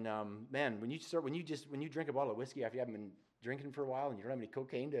 Yeah. And man, when you drink a bottle of whiskey after you haven't been drinking for a while and you don't have any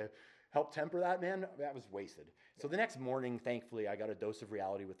cocaine to help temper that, man, that was wasted. So the next morning, thankfully, I got a dose of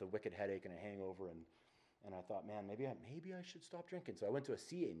reality with a wicked headache and a hangover, and I thought, man, maybe I should stop drinking. So I went to a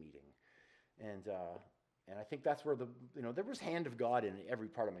CA meeting, and I think that's where there was hand of God in every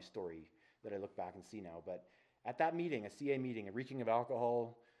part of my story that I look back and see now, but. At that meeting, a CA meeting, a reeking of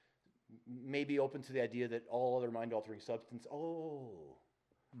alcohol, maybe open to the idea that all other mind-altering substance,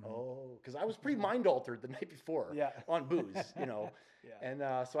 because I was pretty mind-altered the night before on booze, you know. And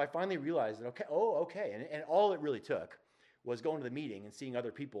so I finally realized that, okay. And all it really took was going to the meeting and seeing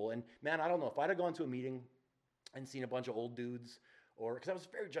other people. And, man, I don't know, if I'd have gone to a meeting and seen a bunch of old dudes, because I was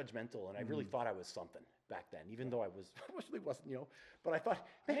very judgmental, and I really thought I was something back then, even though I really wasn't, you know. But I thought,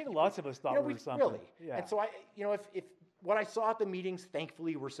 man, I think lots of us thought we were something. Really. Yeah. And so if what I saw at the meetings,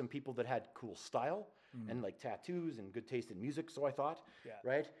 thankfully, were some people that had cool style and like tattoos and good taste in music. So I thought,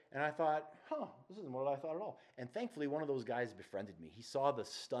 right? And I thought, this isn't what I thought at all. And thankfully, one of those guys befriended me. He saw the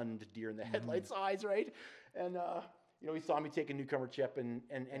stunned deer in the headlights eyes, right? And he saw me take a newcomer chip, and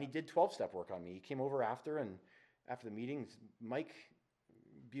he did 12-step work on me. He came over after the meetings, Mike.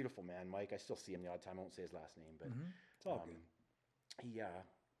 Beautiful man, Mike. I still see him the odd time. I won't say his last name, but it's all good. He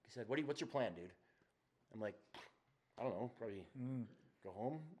said, "What's your plan, dude?" I'm like, "I don't know. Probably go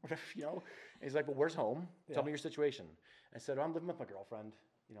home, whatever, you know." And he's like, "Well, where's home? Tell me your situation." I said, "I'm living with my girlfriend.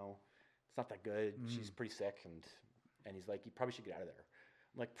 You know, it's not that good. She's pretty sick, and he's like, you probably should get out of there."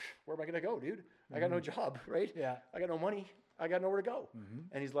 I'm like, "Where am I gonna go, dude? I got no job, right? Yeah. I got no money. I got nowhere to go."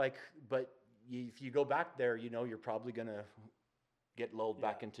 And he's like, "But if you go back there, you know, you're probably gonna." Get lulled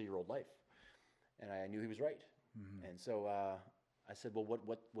back into your old life. And I knew he was right. And so I said, well,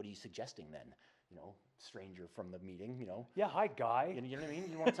 what are you suggesting then? You know, stranger from the meeting, you know. Yeah, hi, guy. You know what I mean?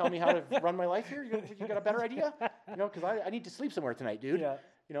 You want to tell me how to run my life here? You got a better idea? You know, because I need to sleep somewhere tonight, dude. Yeah.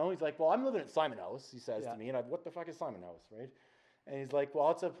 You know, he's like, well, I'm living at Simon House, he says to me. And what the fuck is Simon House, right? And he's like, well,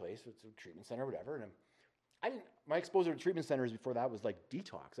 it's a place, it's a treatment center, whatever. And my exposure to treatment centers before that was like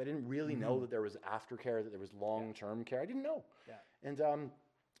detox. I didn't really know that there was aftercare, that there was long-term care. I didn't know. Yeah. And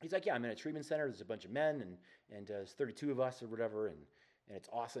he's like, yeah, I'm in a treatment center. There's a bunch of men, and there's 32 of us or whatever, and it's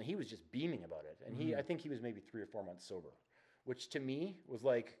awesome. He was just beaming about it. And I think he was maybe 3 or 4 months sober, which to me was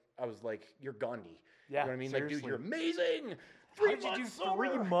like, I was like, you're Gandhi. Yeah, you know what I mean? Seriously. Like, dude, you're amazing. How did you do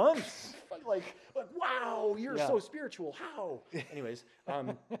 3 months? like, wow, you're so spiritual. How? Anyways,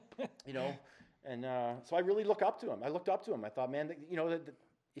 you know. And so I really look up to him. I looked up to him. I thought, man, you know, that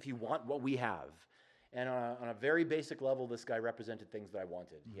if you want what we have, and on a very basic level, this guy represented things that I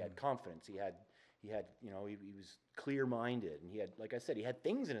wanted. He had confidence. He had, you know, he was clear-minded, and he had, like I said, he had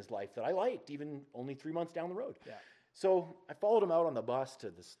things in his life that I liked, even only 3 months down the road. Yeah. So I followed him out on the bus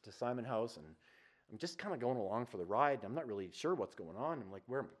to Simon House, and I'm just kind of going along for the ride. I'm not really sure what's going on. I'm like,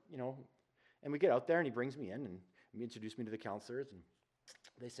 where, you know, and we get out there, and he brings me in, and he introduced me to the counselors, and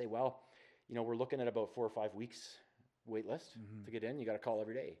they say, well, you know, we're looking at about 4 or 5 weeks wait list to get in. You got to call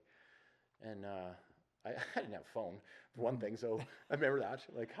every day. And I didn't have a phone, for one thing, so I remember that.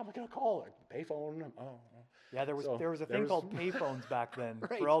 Like, how am I going to call? Like, payphone? Oh. Yeah, there was a thing called payphones back then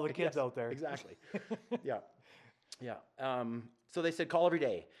for all the kids out there. Exactly. Yeah. So they said, call every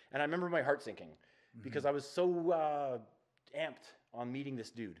day. And I remember my heart sinking because I was so amped on meeting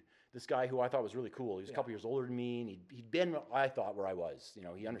this dude. This guy who I thought was really cool. He was a couple years older than me, and he'd been, I thought, where I was. You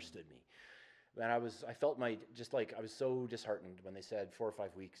know, he understood me. And I felt I was so disheartened when they said 4 or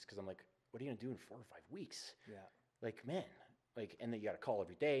 5 weeks, because I'm like, what are you going to do in 4 or 5 weeks? Yeah. Like, man, like, and then you got to call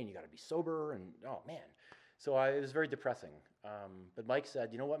every day, and you got to be sober, and oh, man. So it was very depressing. But Mike said,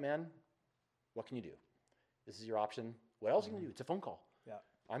 you know what, man? What can you do? This is your option. What else can you do? It's a phone call. Yeah.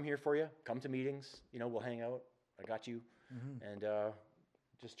 I'm here for you. Come to meetings. You know, we'll hang out. I got you. And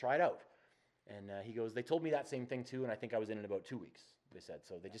just try it out. And he goes, they told me that same thing too, and I think I was in about 2 weeks, they said.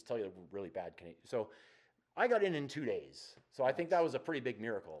 So they just tell you really bad Canadian. So I got in 2 days. So I think that was a pretty big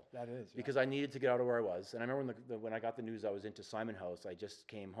miracle. That is. Yeah. Because I needed to get out of where I was. And I remember when I got the news I was into Simon House, I just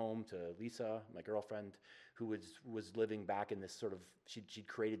came home to Lisa, my girlfriend, who was living back in this sort of, she'd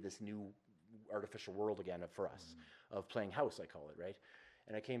created this new artificial world again for us, of playing house, I call it, right?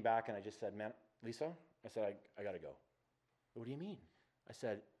 And I came back and I just said, man, Lisa, I said, I got to go. What do you mean? I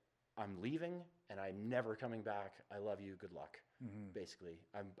said, I'm leaving and I'm never coming back. I love you. Good luck. Basically,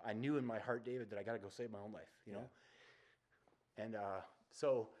 I knew in my heart, David, that I got to go save my own life, you know? And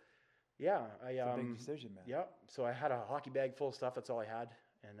so, yeah. It's a big decision, man. Yeah. So I had a hockey bag full of stuff. That's all I had.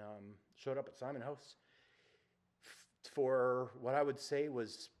 And showed up at Simon House for what I would say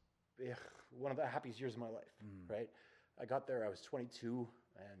was one of the happiest years of my life, right? I got there, I was 22,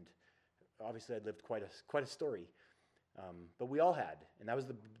 and obviously I'd lived quite a story. But we all had, and that was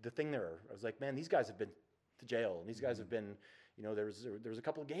the thing there. I was like, man, these guys have been to jail, and these guys have been, you know, there was a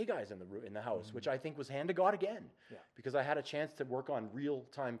couple of gay guys in the house, which I think was hand to God again, because I had a chance to work on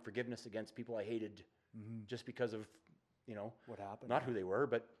real-time forgiveness against people I hated just because of, you know, what happened, not who they were,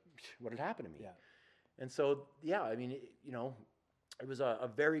 but what had happened to me. Yeah. And so, yeah, I mean, you know, it was a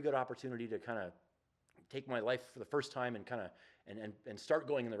very good opportunity to kind of take my life for the first time and kind of and start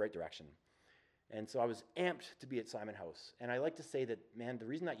going in the right direction. And so I was amped to be at Simon House. And I like to say that, man, the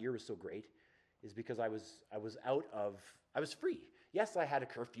reason that year was so great is because I was free. Yes, I had a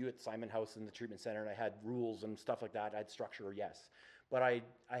curfew at Simon House in the treatment center, and I had rules and stuff like that. I had structure, yes. But I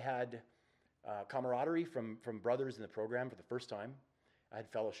had camaraderie from brothers in the program for the first time. I had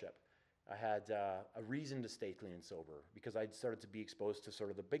fellowship. I had a reason to stay clean and sober because I'd started to be exposed to sort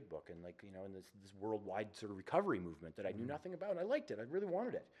of the big book and, like, you know, in this worldwide sort of recovery movement that I knew nothing about. And I liked it. I really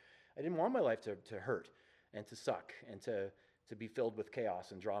wanted it. I didn't want my life to hurt and to suck and to be filled with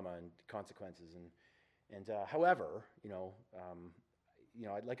chaos and drama and consequences. And however,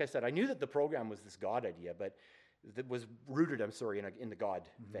 like I said, I knew that the program was this God idea, but that was rooted, in the God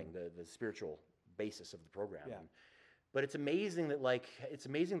thing, the spiritual basis of the program. Yeah. But it's amazing that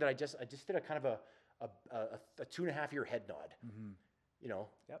I just did a kind of a 2.5 year head nod. You know,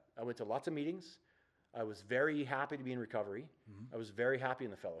 I went to lots of meetings. I was very happy to be in recovery. I was very happy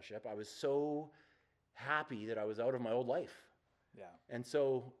in the fellowship. I was so happy that I was out of my old life. Yeah. And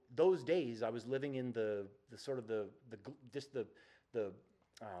so those days I was living in the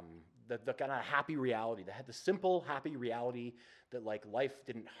kind of happy reality, the simple happy reality that, like, life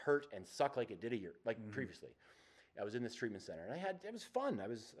didn't hurt and suck like it did previously. I was in this treatment center, and it was fun. I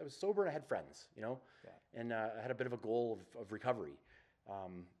was sober, and I had friends, you know, and I had a bit of a goal of recovery.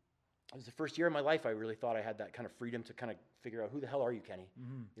 It was the first year of my life I really thought I had that kind of freedom to kind of figure out, who the hell are you, Kenny?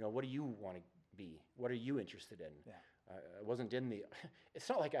 You know, what do you want to be? What are you interested in? Yeah. I wasn't in it's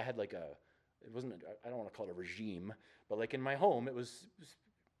not like I had like I don't want to call it a regime, but like in my home, it was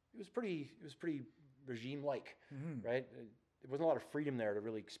pretty regime-like, right? There wasn't a lot of freedom there to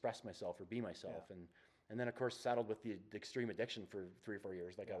really express myself or be myself. And then, of course, saddled with the extreme addiction for 3 or 4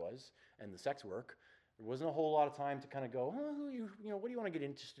 years, like I was, and the sex work. There wasn't a whole lot of time to kind of go, what do you want to get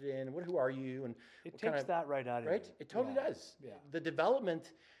interested in? Who are you? And it takes that right out of you. Right? It totally does. Yeah. The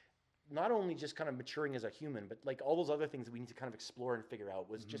development, not only just kind of maturing as a human, but like all those other things that we need to kind of explore and figure out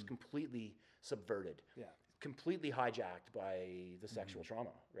was just completely subverted. Yeah. Completely hijacked by the sexual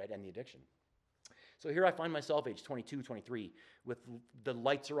trauma, right? And the addiction. So here I find myself, age 22, 23, with the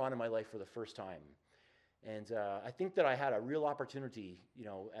lights are on in my life for the first time. And I think that I had a real opportunity, you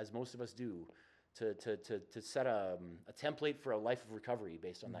know, as most of us do, to set a template for a life of recovery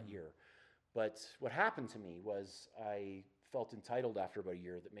based on that year. But what happened to me was I felt entitled after about a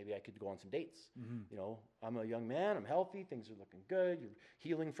year that maybe I could go on some dates. You know, I'm a young man, I'm healthy, things are looking good, you're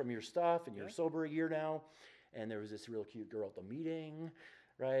healing from your stuff, and you're sober a year now. And there was this real cute girl at the meeting,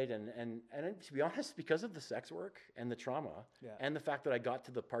 right? And to be honest, because of the sex work and the trauma and the fact that I got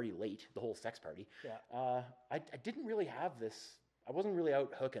to the party late, the whole sex party, I didn't really have this. I wasn't really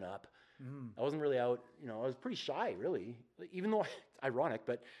out hooking up. I wasn't really out, you know, I was pretty shy, really, even though, ironic,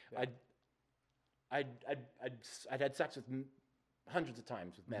 but I'd had sex with hundreds of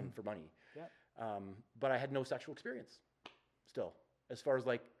times with men for money. But I had no sexual experience still, as far as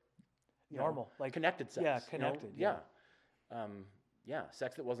like, normal, like connected sex. Yeah, connected. You know?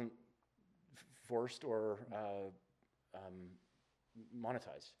 Sex that wasn't forced or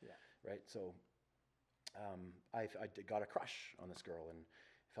monetized. Right. So I got a crush on this girl and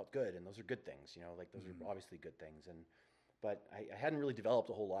felt good, and those are good things. You know, like those are obviously good things. But I hadn't really developed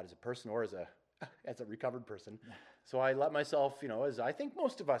a whole lot as a person or as a recovered person. So I let myself, you know, as I think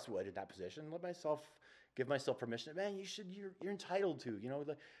most of us would in that position, give myself permission. Man, you're entitled to, you know,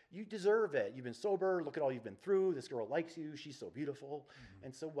 you deserve it. You've been sober. Look at all you've been through. This girl likes you. She's so beautiful.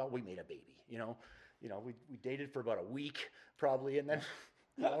 And so, well, we made a baby, you know, you know, we dated for about a week probably, and then,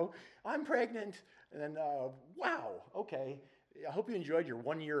 you know, I'm pregnant, and then, wow, okay. I hope you enjoyed your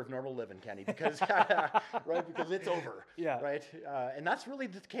 1 year of normal living, Kenny, because right, because it's over. Yeah. Right, and that's really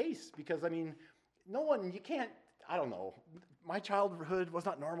the case. Because I mean, you can't. I don't know. My childhood was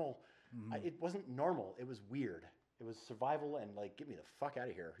not normal. It wasn't normal. It was weird. It was survival and like, get me the fuck out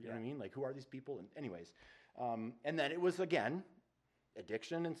of here. You know what I mean? Like, who are these people? And anyways, and then it was again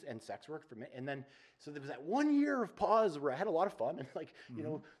addiction and sex work for me. And then, so there was that 1 year of pause where I had a lot of fun and like, you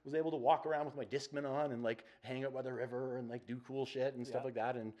know, was able to walk around with my Discman on and like hang out by the river and like do cool shit and stuff like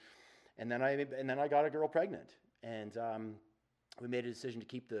that. And then I got a girl pregnant, and we made a decision to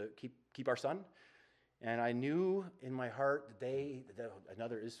keep our son. And I knew in my heart that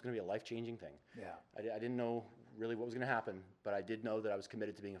this is going to be a life-changing thing. Yeah. I didn't know really what was going to happen, but I did know that I was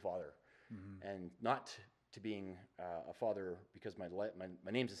committed to being a father, and not to being a father because my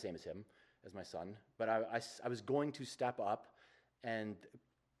name's the same as him, as my son. But I was going to step up, and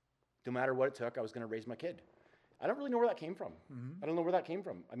no matter what it took, I was going to raise my kid. I don't really know where that came from. I don't know where that came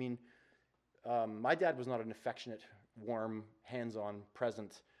from. I mean, my dad was not an affectionate, warm, hands-on,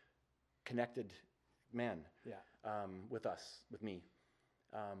 present, connected man with me.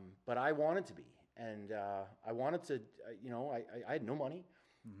 But I wanted to be. And I wanted to, I had no money.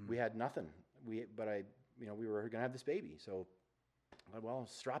 We had nothing. We were going to have this baby. So, well,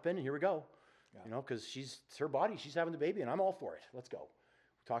 strap in and here we go. Yeah. Because it's her body, she's having the baby, and I'm all for it. Let's go.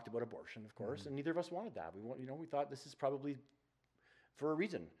 We talked about abortion, of course, and neither of us wanted that. We thought this is probably for a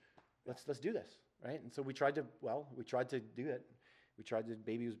reason. Let's do this, right? And so we tried to do it.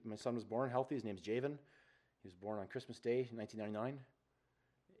 My son was born healthy. His name's Javen. He was born on Christmas Day, 1999,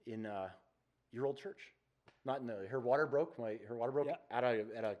 in your old church. Not in her water broke. Her water broke at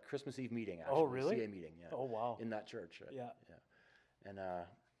a Christmas Eve meeting. Actually, oh, really? CA meeting. Yeah. Oh, wow. In that church. Yeah. And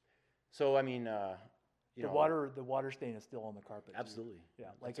so I mean, the water stain is still on the carpet. Absolutely. Too. Yeah.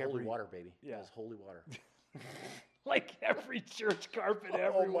 Like holy water, baby. Yeah. It's holy water. Like every church carpet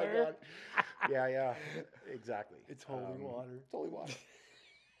everywhere. Oh my God. Yeah. Exactly. It's holy water. It's holy water.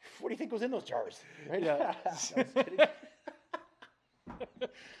 What do you think was in those jars? Right? Yeah.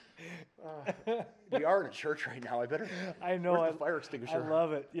 We are in a church right now. I know. Where's the fire extinguisher? I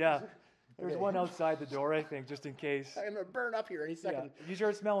love it. Yeah. There's one outside the door, I think, just in case. I'm going to burn up here any second. Yeah. You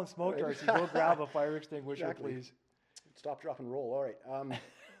start smelling smoke, Darcy. Go grab a fire extinguisher, please. Stop, drop, and roll. All right.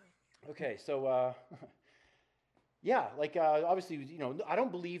 Okay, so, obviously, I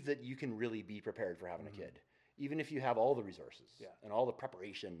don't believe that you can really be prepared for having a kid, even if you have all the resources and all the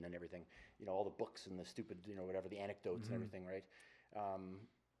preparation and everything, all the books and the stupid, whatever, the anecdotes and everything, right?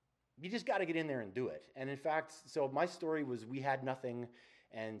 You just got to get in there and do it. And in fact, so my story was we had nothing,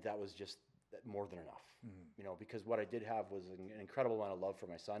 and that was just more than enough, because what I did have was an incredible amount of love for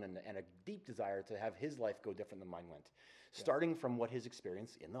my son and a deep desire to have his life go different than mine went, starting from what his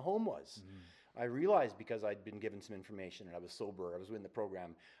experience in the home was. I realized because I'd been given some information and I was sober, I was in the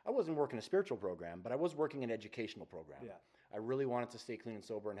program. I wasn't working a spiritual program, but I was working an educational program. Yeah. I really wanted to stay clean and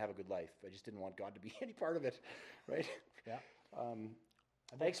sober and have a good life. I just didn't want God to be any part of it, right? Yeah.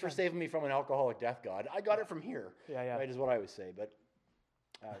 Thanks for saving me from an alcoholic death, God. I got it from here, right, is what I always say. But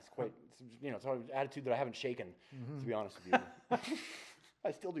it's an attitude that I haven't shaken, to be honest with you.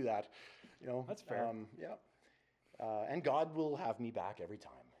 I still do that, That's fair. And God will have me back every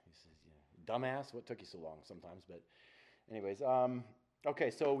time. He says, dumbass, what took you so long sometimes? But anyways,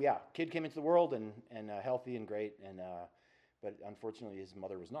 okay, so kid came into the world and healthy and great, but unfortunately his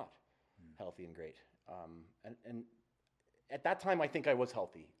mother was not healthy and great. And at that time, I think I was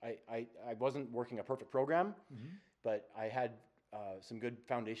healthy. I wasn't working a perfect program, but I had some good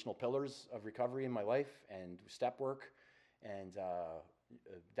foundational pillars of recovery in my life and step work, and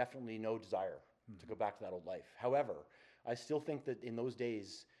definitely no desire to go back to that old life. However, I still think that in those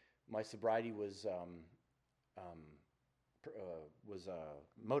days, my sobriety was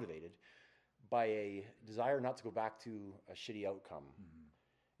motivated by a desire not to go back to a shitty outcome.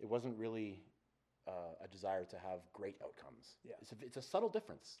 It wasn't really a desire to have great outcomes. Yeah. It's a subtle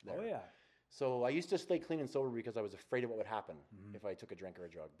difference there. Oh, yeah. So I used to stay clean and sober because I was afraid of what would happen if I took a drink or a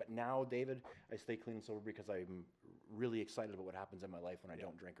drug. But now, David, I stay clean and sober because I'm really excited about what happens in my life when I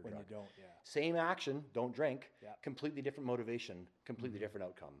don't drink or drug. When you don't, Same action, don't drink, completely different motivation, completely different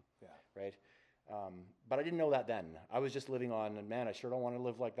outcome, right? But I didn't know that then. I was just living on, and man, I sure don't want to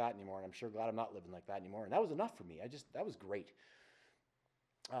live like that anymore, and I'm sure glad I'm not living like that anymore. And that was enough for me. That was great.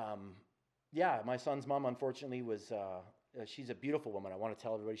 My son's mom, unfortunately, was... she's a beautiful woman. I want to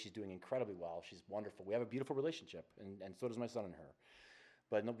tell everybody she's doing incredibly well. She's wonderful. We have a beautiful relationship, and so does my son and her.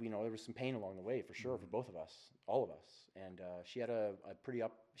 But there was some pain along the way for sure for both of us, all of us. And she had a pretty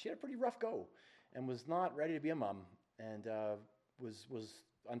rough go, and was not ready to be a mom, and was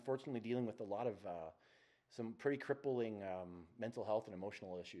unfortunately dealing with a lot of some pretty crippling mental health and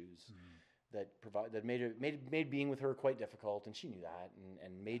emotional issues that made being with her quite difficult, and she knew that,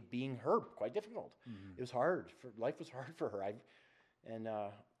 and made being her quite difficult. It was hard. Life was hard for her. I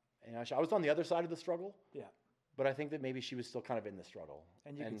was on the other side of the struggle. Yeah. But I think that maybe she was still kind of in the struggle.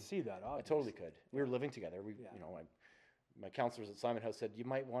 And you can see that, obviously. I totally could. We were living together. My counselors at Simon House said, you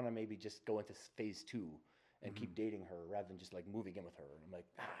might want to maybe just go into phase 2 and keep dating her rather than just like moving in with her. And I'm like,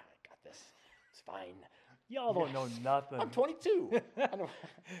 I got this. It's fine. Y'all don't know nothing. I'm 22. I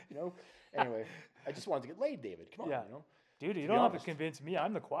don't, anyway, I just wanted to get laid, David. Come on, Dude, you be don't have to honest. convince me.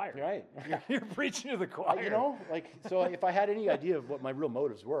 I'm the choir. Right. You're preaching to the choir. So if I had any idea of what my real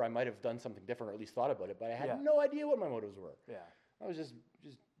motives were, I might have done something different or at least thought about it, but I had no idea what my motives were. Yeah. I was just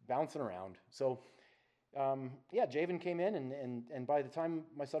bouncing around. So, Javen came in, and by the time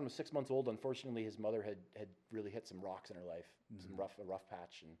my son was 6 months old, unfortunately, his mother had really hit some rocks in her life, a rough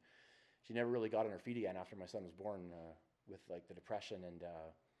patch, and she never really got on her feet again after my son was born with like the depression and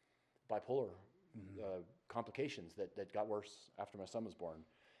bipolar complications that got worse after my son was born.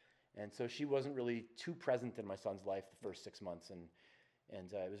 And so she wasn't really too present in my son's life the first 6 months,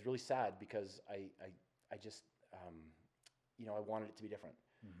 and it was really sad because I just I wanted it to be different.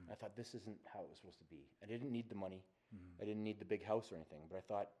 I thought this isn't how it was supposed to be. I didn't need the money. I didn't need the big house or anything, but I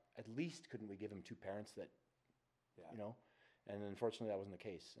thought at least couldn't we give him 2 parents that and unfortunately that wasn't the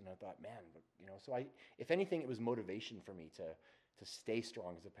case. And I thought, man, so if anything, it was motivation for me to stay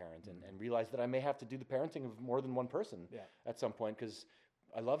strong as a parent and realize that I may have to do the parenting of more than one person at some point, because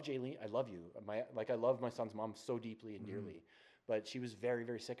I love Jaylene. I love you. I love my son's mom so deeply and dearly, but she was very,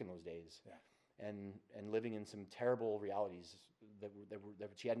 very sick in those days and living in some terrible realities that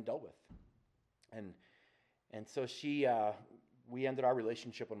she hadn't dealt with. And so we ended our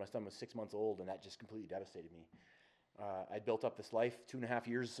relationship when my son was 6 months old, and that just completely devastated me. I built up this life, 2.5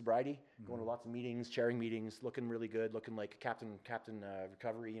 years of sobriety, going to lots of meetings, chairing meetings, looking really good, looking like Captain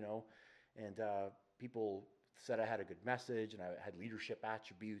Recovery, and people said I had a good message and I had leadership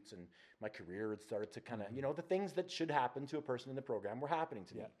attributes, and my career had started to kind of, the things that should happen to a person in the program were happening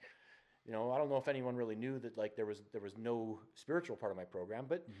to me. I don't know if anyone really knew that like there was no spiritual part of my program,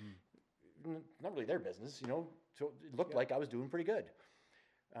 but not really their business, so it looked like I was doing pretty good.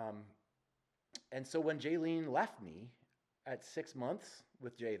 And so when Jaylene left me at 6 months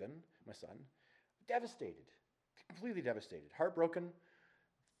with Javen, my son, devastated, completely devastated, heartbroken.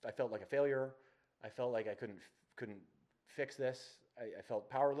 I felt like a failure. I felt like I couldn't fix this. I felt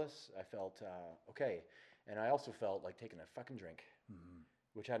powerless. I felt okay. And I also felt like taking a fucking drink,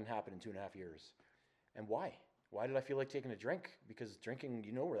 which hadn't happened in 2.5 years. And why? Why did I feel like taking a drink? Because drinking,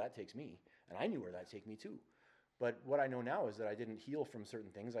 where that takes me. And I knew where that take me too. But what I know now is that I didn't heal from certain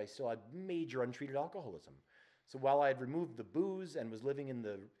things. I still had major untreated alcoholism. So while I had removed the booze and was living in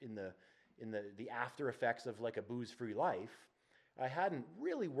the after effects of like a booze-free life, I hadn't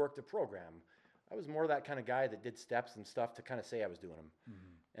really worked a program. I was more that kind of guy that did steps and stuff to kind of say I was doing them.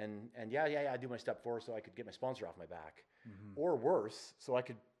 And I do my step 4 so I could get my sponsor off my back. Or worse, so I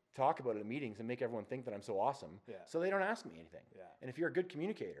could talk about it at meetings and make everyone think that I'm so awesome, so they don't ask me anything. And if you're a good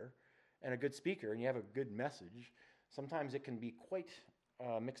communicator and a good speaker and you have a good message, sometimes it can be quite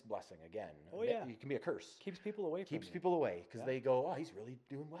a mixed blessing again. Oh, yeah. It can be a curse. Keeps people away from you. Keeps people away because they go, oh, he's really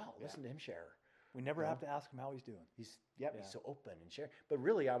doing well. Listen to him share. We never have to ask him how he's doing. He's so open and share. But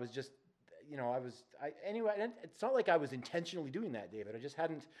really, I was just, anyway, and it's not like I was intentionally doing that, David. I just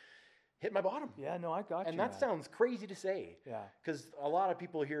hadn't hit my bottom. Yeah, no, I got you. And that sounds crazy to say. Yeah. Because a lot of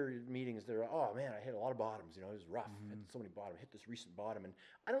people hear meetings, they're, oh man, I hit a lot of bottoms. It was rough. I hit so many bottoms. Hit this recent bottom. And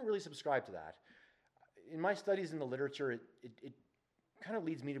I don't really subscribe to that. In my studies in the literature, it kind of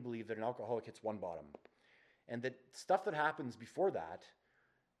leads me to believe that an alcoholic hits one bottom. And that stuff that happens before that,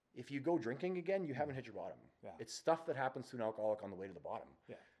 if you go drinking again, you haven't hit your bottom. Yeah. It's stuff that happens to an alcoholic on the way to the bottom.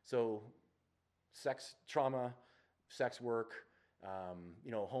 Yeah. So sex trauma, sex work,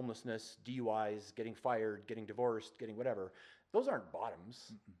 homelessness, DUIs, getting fired, getting divorced, getting whatever. Those aren't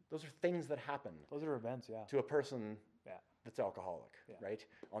bottoms. Those are things that happen. Those are events, to a person that's alcoholic, right?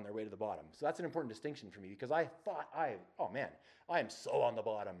 On their way to the bottom. So that's an important distinction for me because I thought I am so on the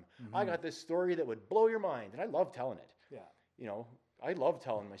bottom. I got this story that would blow your mind, and I love telling it. Yeah. I love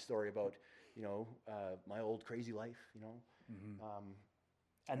telling my story about, my old crazy life,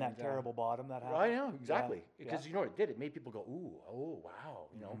 And that terrible bottom that happened. I know, exactly. Yeah. Because you know what it did? It made people go, ooh, oh, wow,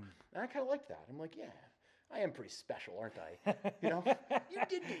 And I kind of like that. I'm like, yeah, I am pretty special, aren't I? You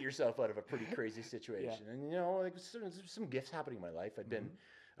did get yourself out of a pretty crazy situation. And, like some gifts happening in my life. I'd been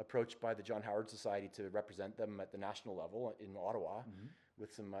approached by the John Howard Society to represent them at the national level in Ottawa,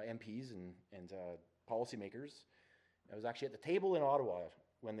 with some MPs and policymakers. I was actually at the table in Ottawa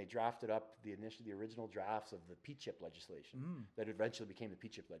when they drafted up the original drafts of the P-CHIP legislation that eventually became the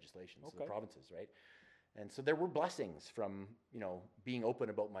P-CHIP legislation, so the provinces, right? And so there were blessings from, being open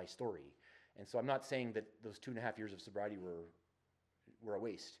about my story. And so I'm not saying that those 2.5 years of sobriety were a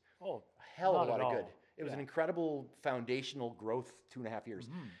waste. Oh, a hell of a not lot at of good. all. It was Yeah. an incredible foundational growth 2.5 years.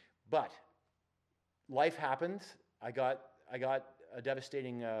 But life happened. I got a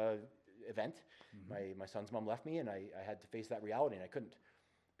devastating event. My son's mom left me, and I had to face that reality, and I couldn't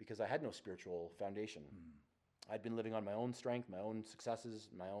because I had no spiritual foundation. I'd been living on my own strength, my own successes,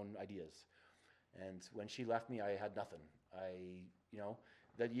 my own ideas. And when she left me, I had nothing.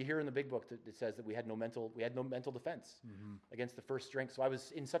 That you hear in the big book that it says that we had no mental defense against the first drink. So I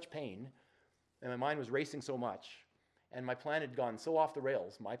was in such pain, and my mind was racing so much, and my plan had gone so off the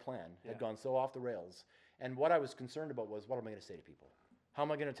rails. My plan had gone so off the rails. And what I was concerned about was, what am I going to say to people? How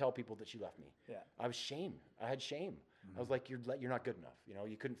am I going to tell people that she left me? Yeah. I was shame. I had shame. I was like, you're not good enough.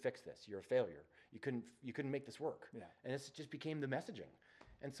 You couldn't fix this. You're a failure. You couldn't make this work. Yeah. And it just became the messaging.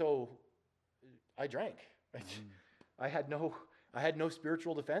 And so I drank. I had no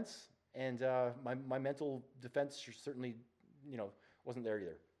spiritual defense, and my mental defense certainly, wasn't there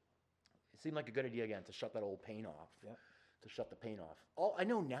either. It seemed like a good idea again to shut that old pain off. Yeah. To shut the pain off. I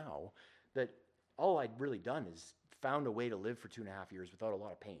know now that all I'd really done is found a way to live for 2.5 years without a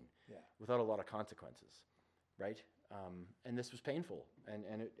lot of pain, without a lot of consequences, right? And this was painful,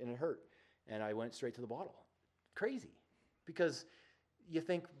 and it hurt, and I went straight to the bottle. Crazy, because you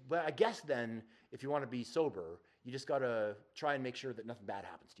think, well, I guess then if you want to be sober, you just got to try and make sure that nothing bad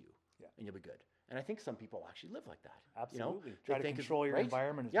happens to you, and you'll be good. And I think some people actually live like that. Absolutely. Try to control your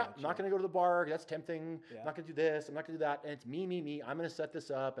environment as much. I'm not going to go to the bar. That's tempting. I'm not going to do this. I'm not going to do that. And it's me. I'm going to set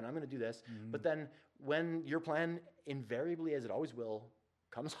this up, and I'm going to do this. But then when your plan, invariably, as it always will,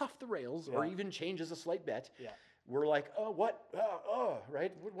 comes off the rails or even changes a slight bit, we're like, oh, what?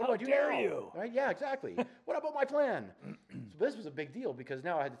 Right? What do I do now? How dare you? Right? Yeah, exactly. What about my plan? So this was a big deal because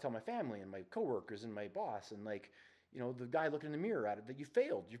now I had to tell my family and my coworkers and my boss and the guy looking in the mirror at it that you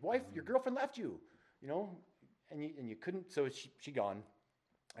failed. Your wife, your girlfriend left you, and you couldn't. So she gone,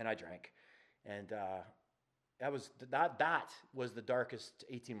 and I drank, and that was the darkest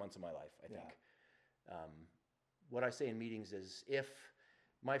 18 months of my life, I think. What I say in meetings is, if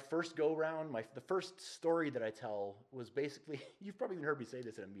my first go round, the first story that I tell was basically, you've probably even heard me say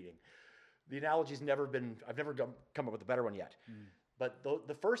this in a meeting. The analogy's I've never come up with a better one yet. But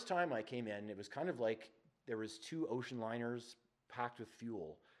the first time I came in, it was kind of like there was 2 ocean liners packed with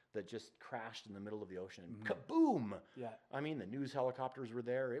fuel that just crashed in the middle of the ocean. And kaboom! Yeah. I mean, the news helicopters were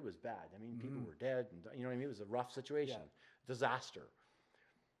there. It was bad. I mean, people were dead. And, you know what I mean? It was a rough situation. Disaster.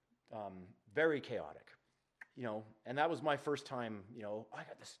 Very chaotic. And that was my first time, I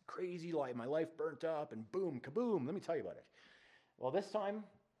got this crazy life. My life burnt up and boom, kaboom. Let me tell you about it. Well, this time,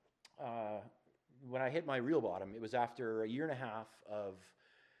 when I hit my real bottom, it was after 1.5 years of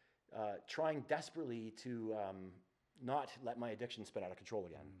trying desperately to not let my addiction spin out of control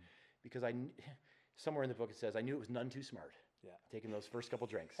again. Because somewhere in the book it says, I knew it was none too smart. Taking those first couple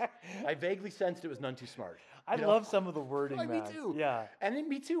drinks. I vaguely sensed it was none too smart. I love some of the wording, me man. too. Yeah. And then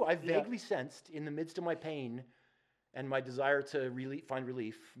me too. I vaguely sensed in the midst of my pain and my desire to find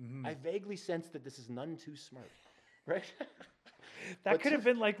relief, I vaguely sensed that this is none too smart. Right? That could have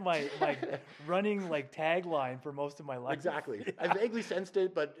been like my running tagline for most of my life. Exactly. I vaguely sensed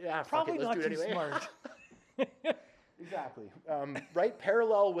it, but probably fuck it, let's not do it too anyway. smart. Exactly. Right?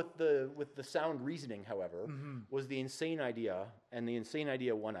 Parallel with the sound reasoning, however, was the insane idea, and the insane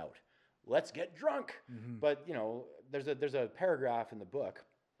idea won out. Let's get drunk. But, there's a paragraph in the book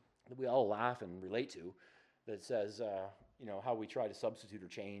that we all laugh and relate to that says, how we try to substitute or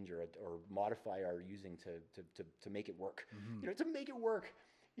change or modify our using to make it work. To make it work,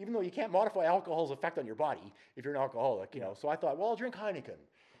 even though you can't modify alcohol's effect on your body if you're an alcoholic, So I thought, well, I'll drink Heineken.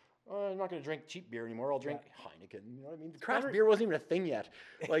 I'm not going to drink cheap beer anymore. I'll drink Heineken. You know what I mean? Craft beer wasn't even a thing yet.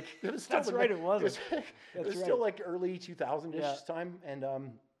 It was still That's right, it wasn't. It was still early 2000-ish time. And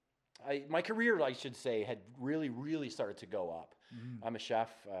my career, I should say, had really, really started to go up. I'm a chef,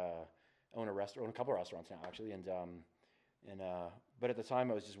 own a couple of restaurants now, actually. But at the time,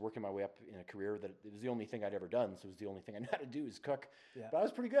 I was just working my way up in a career that it was the only thing I'd ever done. So it was the only thing I knew how to do is cook. Yeah. But I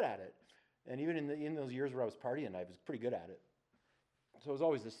was pretty good at it. And even in those years where I was partying, I was pretty good at it. So it was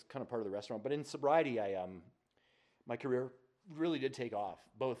always this kind of part of the restaurant. But in sobriety, my career really did take off,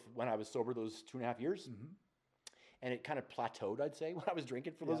 both when I was sober those 2.5 years, and it kind of plateaued, I'd say, when I was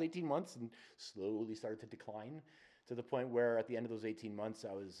drinking for those 18 months and slowly started to decline to the point where at the end of those 18 months,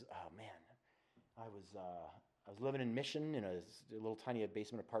 I was I was living in Mission in a little tiny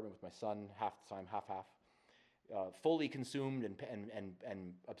basement apartment with my son, half the time, half. Fully consumed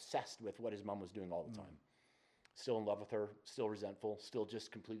and obsessed with what his mom was doing all the time. Still in love with her, still resentful, still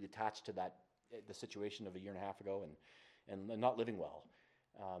just completely attached to the situation of a year and a half ago, and not living well.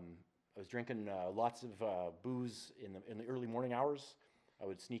 I was drinking lots of booze in the early morning hours. I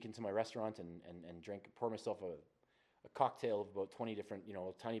would sneak into my restaurant and pour myself a cocktail of about 20 different,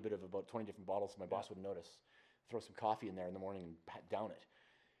 a tiny bit of about 20 different bottles so my boss wouldn't notice. Throw some coffee in there in the morning and down it.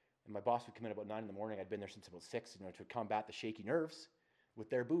 And my boss would come in about 9 in the morning. I'd been there since about 6, to combat the shaky nerves with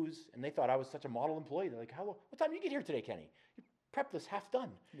their booze. And they thought I was such a model employee. They're like, what time did you get here today, Kenny? You prepped this half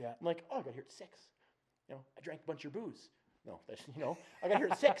done. Yeah. I'm like, I got here at 6. I drank a bunch of your booze. No, that's, I got here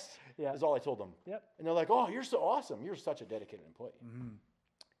at 6. Yeah. Is all I told them. Yep. And they're like, you're so awesome. You're such a dedicated employee.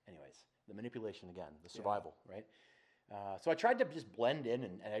 Anyways, the manipulation again, the survival, right? So I tried to just blend in,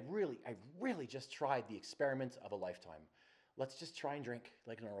 and I really just tried the experiment of a lifetime. Let's just try and drink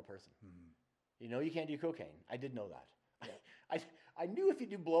like a normal person. You can't do cocaine. I did know that. Yeah. I knew if you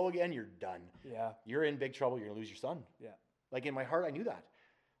do blow again, you're done. Yeah. You're in big trouble. You're going to lose your son. Yeah. Like in my heart, I knew that.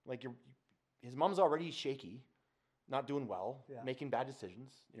 Like his mom's already shaky, not doing well, making bad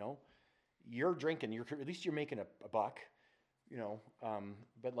decisions. You're drinking. At least you're making a buck.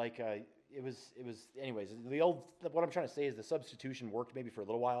 But like it was. Anyways, what I'm trying to say is the substitution worked maybe for a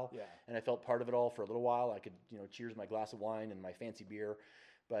little while. Yeah. And I felt part of it all for a little while. I could cheers my glass of wine and my fancy beer.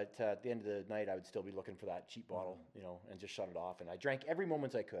 But at the end of the night, I would still be looking for that cheap bottle, and just shut it off. And I drank every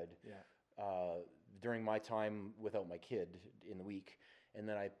moment I could during my time without my kid in the week. And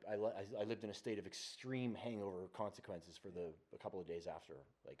then I lived in a state of extreme hangover consequences for a couple of days after.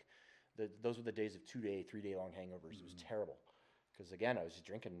 Like those were the days of 2-day, 3-day long hangovers. It was terrible because again, I was just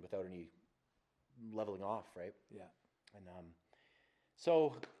drinking without any leveling off, right? Yeah. And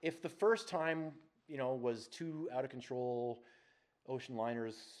so if the first time was 2 out of control ocean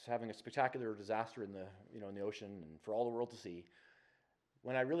liners having a spectacular disaster in the ocean and for all the world to see,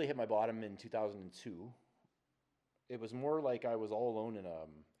 when I really hit my bottom in 2002, it was more like I was all alone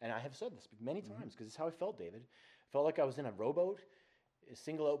and I have said this many times because it's how I felt, David. I felt like I was in a rowboat, a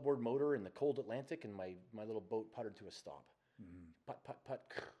single outboard motor in the cold Atlantic, and my little boat puttered to a stop. Putt, putt, putt.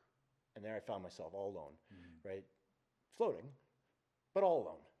 And there I found myself all alone, right? Floating, but all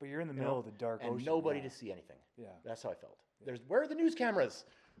alone. But you're in the middle of the dark and ocean. nobody to see anything. Yeah. That's how I felt. Where are the news cameras?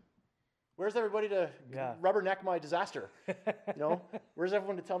 Where's everybody to rubberneck my disaster? Where's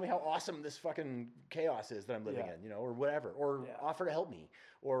everyone to tell me how awesome this fucking chaos is that I'm living in, or whatever, or offer to help me,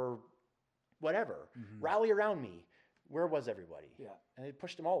 or whatever, rally around me. Where was everybody? Yeah. And they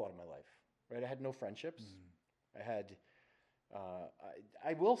pushed them all out of my life, right? I had no friendships. I had,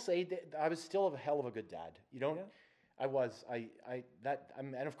 I will say that I was still a hell of a good dad. I was,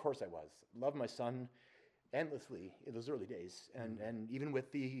 and of course I was. Loved my son endlessly in those early days, and even with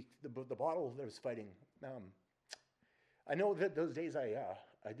the bottle that I was fighting, I know that those days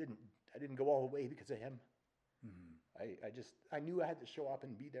I didn't go all the way because of him. I knew I had to show up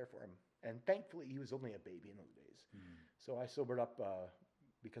and be there for him, and thankfully he was only a baby in those days. So I sobered up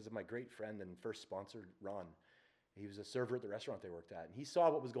because of my great friend and first sponsor, Ron. He was a server at the restaurant they worked at, and he saw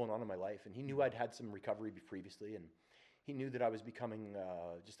what was going on in my life, and he knew I'd had some recovery previously, and he knew that I was becoming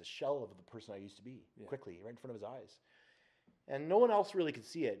just a shell of the person I used to be quickly, right in front of his eyes. And no one else really could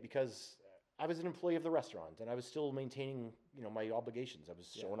see it because I was an employee of the restaurant and I was still maintaining, my obligations. I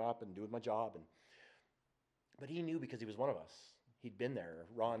was showing up and doing my job. But he knew because he was one of us. He'd been there.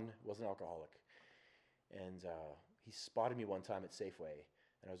 Ron was an alcoholic. And he spotted me one time at Safeway,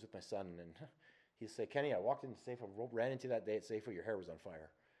 and I was with my son, and he'd say, Kenny, I walked into Safeway, ran into that day at Safeway, your hair was on fire.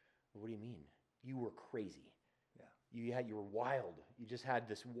 What do you mean? You were crazy. You were wild. You just had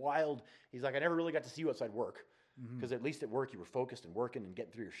this wild. He's like, I never really got to see you outside work because at least at work you were focused and working and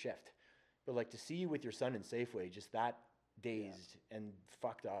getting through your shift. But like to see you with your son in Safeway, just that dazed and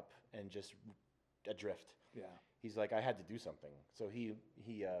fucked up and just adrift. Yeah. He's like, I had to do something. So he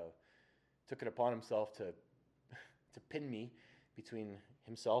took it upon himself to pin me between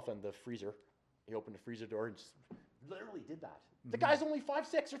himself and the freezer. He opened the freezer door and just literally did that. The guy's only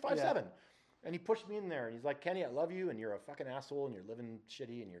 5'6" or 5'7". And he pushed me in there, and he's like, Kenny, I love you, and you're a fucking asshole, and you're living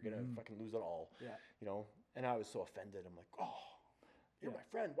shitty, and you're going to fucking lose it all. Yeah. And I was so offended. I'm like, oh, you're my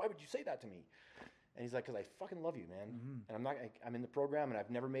friend. Why would you say that to me? And he's like, because I fucking love you, man. And I'm in the program, and I've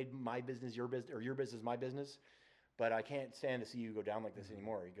never made my business your business, or your business my business, but I can't stand to see you go down like this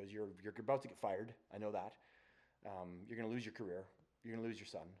anymore. He goes, you're about to get fired. I know that. You're going to lose your career. You're going to lose your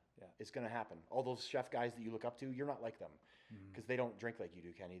son. Yeah. It's going to happen. All those chef guys that you look up to, you're not like them because they don't drink like you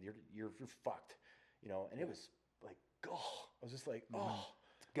do, Kenny. You're fucked, And it was like, oh, I was just like, oh.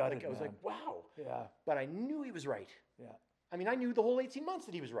 Got Like, it, I was man. like, wow. Yeah. But I knew he was right. Yeah. I mean, I knew the whole 18 months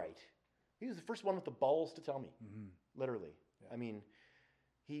that he was right. He was the first one with the balls to tell me, literally. Yeah. I mean,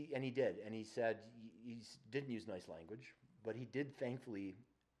 he did. And he said he didn't use nice language, but he did thankfully,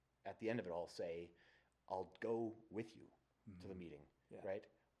 at the end of it all, say, I'll go with you to the meeting, right?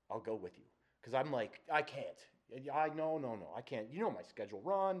 I'll go with you. Because I'm like, I can't. No, I can't. You know my schedule,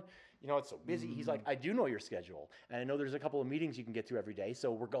 Ron. You know, it's so busy. He's like, I do know your schedule. And I know there's a couple of meetings you can get to every day,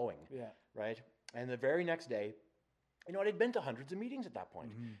 so we're going. Yeah. Right? And the very next day, you know, I'd been to hundreds of meetings at that point.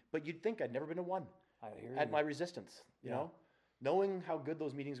 But you'd think I'd never been to one I hear at you. my resistance, you know? Knowing how good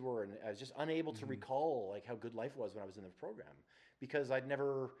those meetings were, and I was just unable to recall like how good life was when I was in the program, because I'd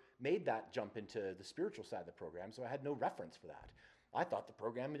never made that jump into the spiritual side of the program, so I had no reference for that. I thought the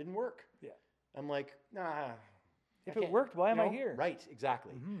program didn't work. Yeah. I'm like, nah. If I it can't, worked, why you am I know? here? Right,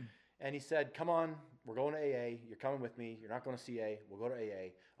 exactly. And he said, come on, we're going to AA. You're coming with me. You're not going to CA. We'll go to AA.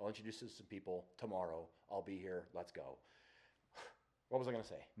 I'll introduce you to some people tomorrow. I'll be here. Let's go. What was I going to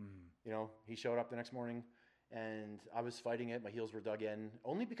say? You know, he showed up the next morning, and I was fighting it. My heels were dug in,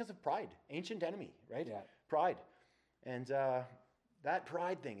 only because of pride. Ancient enemy, right? Yeah. Pride. And that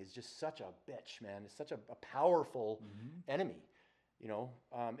pride thing is just such a bitch, man. It's such a powerful enemy. You know,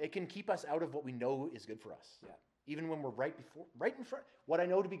 it can keep us out of what we know is good for us. Yeah. Even when we're right in front. What I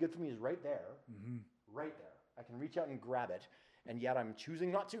know to be good for me is right there. Right there. I can reach out and grab it, and yet I'm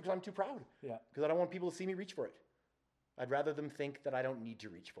choosing not to because I'm too proud. Yeah. Because I don't want people to see me reach for it. I'd rather them think that I don't need to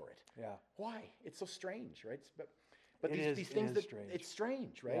reach for it. Yeah. Why? It's so strange, right? But It these is things that strange. it's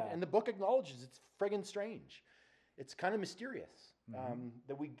strange, right? Yeah. And the book acknowledges it's friggin' strange. It's kind of mysterious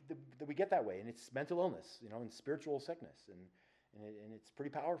that we get that way, and it's mental illness, you know, and spiritual sickness, and it's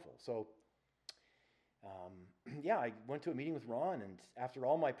pretty powerful. So, yeah, I went to a meeting with Ron, and after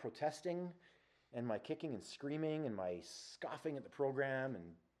all my protesting and my kicking and screaming and my scoffing at the program,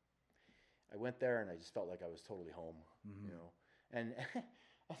 and I went there and I just felt like I was totally home, you know. And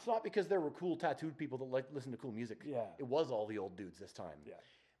it's not because there were cool tattooed people that like listen to cool music. Yeah. It was all the old dudes this time. Yeah.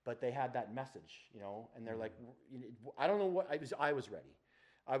 But they had that message, you know, and they're like, I don't know what I was ready.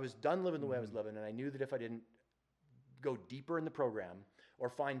 I was done living the way I was living, and I knew that if I didn't go deeper in the program or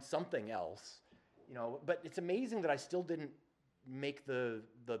find something else, you know, but it's amazing that I still didn't make the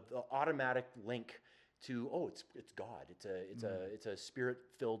automatic link to, oh, it's God. It's a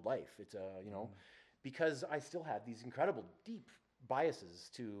spirit-filled life. It's a, you know, because I still had these incredible deep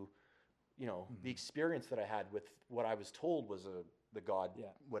biases to, you know, the experience that I had with what I was told was the God,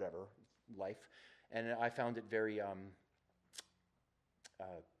 whatever, life. And I found it very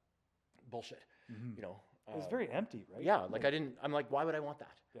bullshit, you know. It was very empty, right? Yeah, like I'm like, why would I want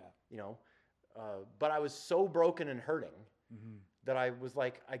that? Yeah. You know? But I was so broken and hurting that I was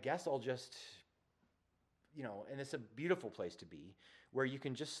like, I guess I'll just, you know, and it's a beautiful place to be where you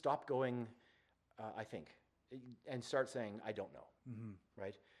can just stop going, I think, and start saying, I don't know,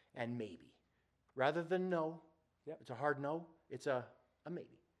 right? And maybe. Rather than no, it's a hard no, it's a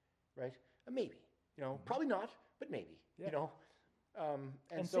maybe, right? A maybe, you know, probably not, but maybe, you know?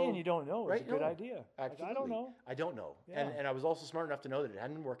 And so, saying you don't know is right? a good No, idea. Like, Absolutely. I don't know. I don't know. Yeah. And I was also smart enough to know that it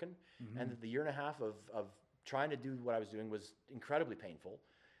hadn't been working, and that the year and a half of trying to do what I was doing was incredibly painful,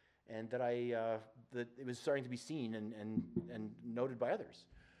 and that that it was starting to be seen and noted by others.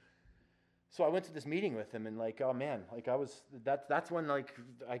 So I went to this meeting with him, and like, oh man, like that's when, like,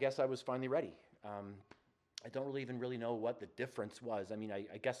 I guess I was finally ready. I don't really know what the difference was. I mean,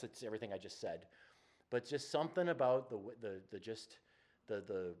 I guess it's everything I just said, but just something about the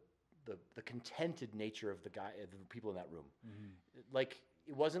contented nature of the people in that room. Like,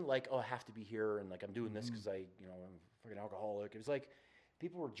 it wasn't like, oh, I have to be here and like I'm doing this because I'm a fucking alcoholic. It was like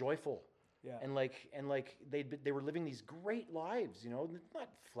people were joyful. Yeah. And they were living these great lives, you know, not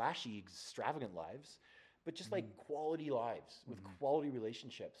flashy, extravagant lives, but just like quality lives with quality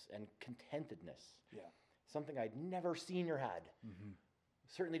relationships and contentedness. Yeah. Something I'd never seen or had.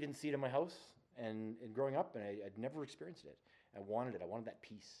 Certainly didn't see it in my house and growing up, and I'd never experienced it. I wanted it. I wanted that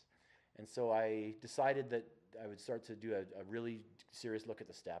peace. And so I decided that I would start to do a really serious look at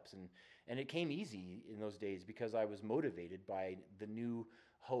the steps. And it came easy in those days because I was motivated by the new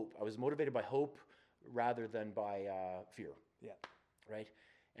hope. I was motivated by hope rather than by fear. Yeah. Right?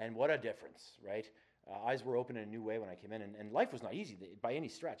 And what a difference, right? Eyes were open in a new way when I came in. And life was not easy by any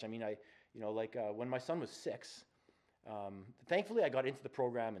stretch. I mean, when my son was 6, thankfully I got into the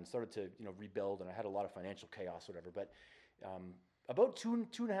program and started to, rebuild, and I had a lot of financial chaos, whatever. But about two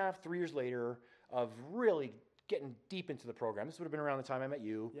and a half, 3 years later of really getting deep into the program, this would have been around the time I met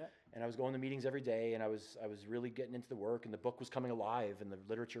you, and I was going to meetings every day, and I was really getting into the work, and the book was coming alive, and the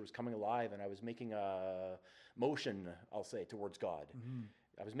literature was coming alive, and I was making a motion, I'll say, towards God.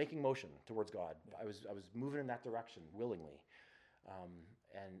 I was making motion towards God. I was moving in that direction willingly.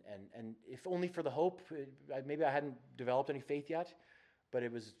 And if only for the hope, maybe I hadn't developed any faith yet, but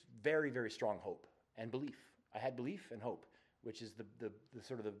it was very, very strong hope and belief. I had belief and hope, which is the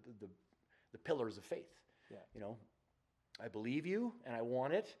sort of the pillars of faith. Yeah. You know, I believe you and I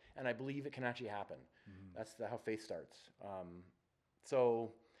want it and I believe it can actually happen. That's how faith starts.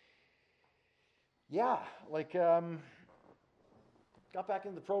 So yeah, like got back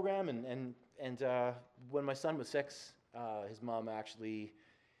into the program and when my son was 6, his mom actually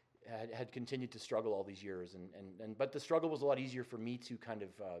had continued to struggle all these years, but the struggle was a lot easier for me to kind of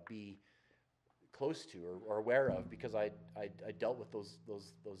be close to or aware of, because I dealt with those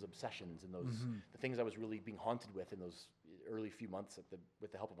obsessions and those the things I was really being haunted with in those early few months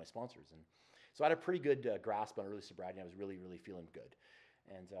with the help of my sponsors. And so I had a pretty good grasp on early sobriety. I was really, really feeling good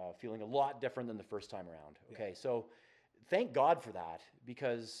and feeling a lot different than the first time around. Okay, so thank God for that,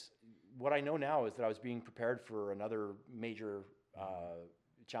 because what I know now is that I was being prepared for another major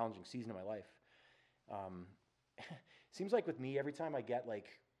challenging season of my life. Seems like with me, every time I get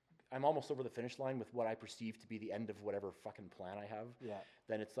I'm almost over the finish line with what I perceive to be the end of whatever fucking plan I have,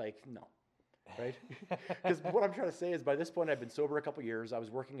 then it's like, no, right? Because what I'm trying to say is, by this point, I've been sober a couple years. I was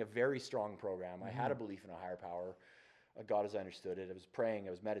working a very strong program. I had a belief in a higher power, a God as I understood it. I was praying,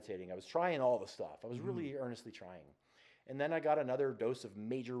 I was meditating, I was trying all the stuff. I was really earnestly trying. And then I got another dose of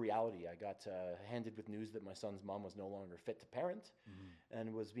major reality. I got handed with news that my son's mom was no longer fit to parent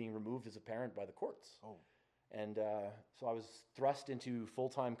and was being removed as a parent by the courts. Oh. And so I was thrust into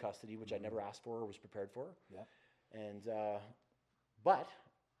full-time custody, which I never asked for or was prepared for. Yeah. And but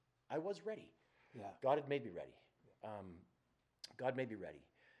I was ready. Yeah. God had made me ready. God made me ready.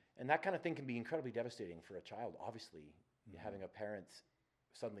 And that kind of thing can be incredibly devastating for a child, obviously, having a parent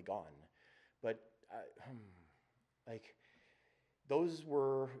suddenly gone. But those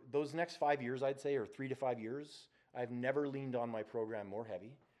next 5 years, I'd say, or 3 to 5 years, I've never leaned on my program more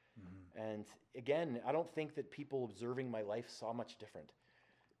heavy. And again, I don't think that people observing my life saw much different.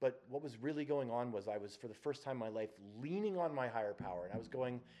 But what was really going on was I was, for the first time in my life, leaning on my higher power. And I was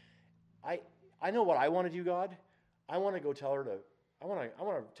going, I know what I want to do, God. I want to go tell her I want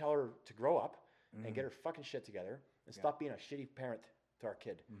to tell her to grow up and get her fucking shit together and stop being a shitty parent to our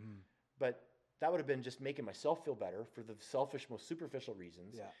kid. But that would have been just making myself feel better for the selfish, most superficial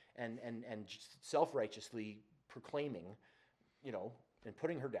reasons, and just self-righteously proclaiming, and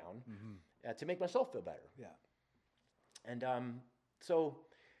putting her down to make myself feel better. Yeah. And so,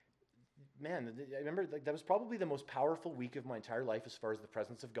 man, I remember that was probably the most powerful week of my entire life as far as the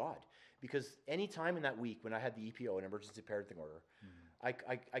presence of God. Because any time in that week when I had the EPO, an emergency parenting order,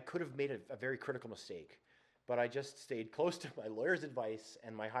 I could have made a very critical mistake. But I just stayed close to my lawyer's advice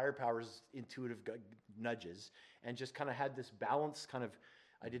and my higher power's intuitive nudges, and just kind of had this balance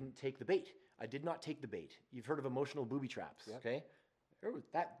I didn't take the bait. I did not take the bait. You've heard of emotional booby traps, okay?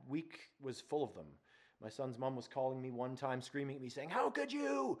 That week was full of them. My son's mom was calling me one time, screaming at me, saying, "How could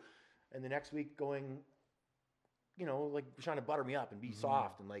you?" And the next week going, trying to butter me up and be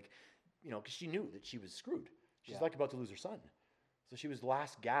soft and because she knew that she was screwed. She's about to lose her son. So she was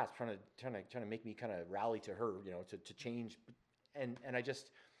last gasp, trying to make me kind of rally to her, to change. And I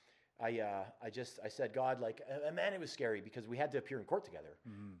said, God, man, it was scary because we had to appear in court together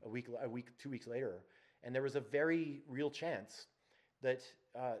a week, 2 weeks later. And there was a very real chance that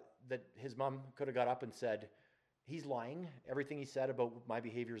his mom could have got up and said, he's lying. Everything he said about my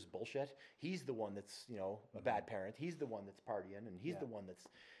behavior is bullshit. He's the one that's, a bad parent. He's the one that's partying, and he's the one that's,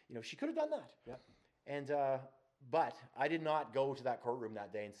 she could have done that. Yeah. And, but I did not go to that courtroom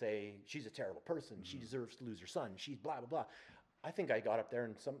that day and say, she's a terrible person. She deserves to lose her son. She's blah, blah, blah. I think I got up there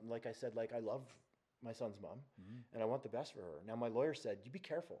and I said, I love my son's mom and I want the best for her. Now, my lawyer said, you be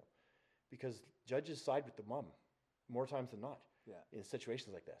careful, because judges side with the mom more times than not in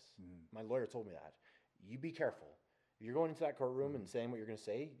situations like this. My lawyer told me that. You be careful. If you're going into that courtroom and saying what you're going to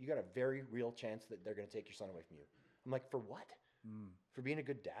say, you got a very real chance that they're going to take your son away from you. I'm like, for what? For being a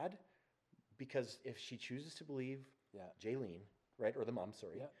good dad? Because if she chooses to believe Jaylene, right, or the mom,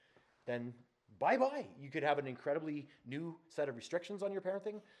 sorry, then bye-bye. You could have an incredibly new set of restrictions on your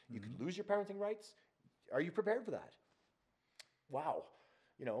parenting. You could lose your parenting rights. Are you prepared for that? Wow.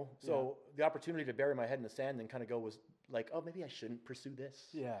 So the opportunity to bury my head in the sand and kind of go was like, oh, maybe I shouldn't pursue this.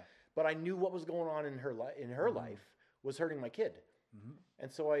 Yeah. But I knew what was going on in her life was hurting my kid.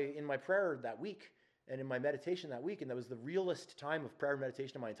 And so in my prayer that week and in my meditation that week, and that was the realest time of prayer and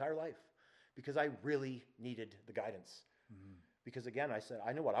meditation in my entire life, because I really needed the guidance. Because again, I said,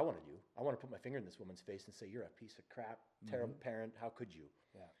 I know what I want to do. I want to put my finger in this woman's face and say, you're a piece of crap, terrible parent. How could you?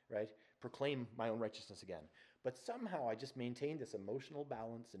 Yeah. Right? Proclaim my own righteousness again. But somehow I just maintained this emotional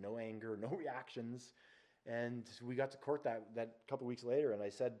balance and no anger, no reactions. And we got to court that couple weeks later, and I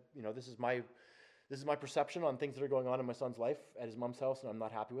said, this is my perception on things that are going on in my son's life at his mom's house, and I'm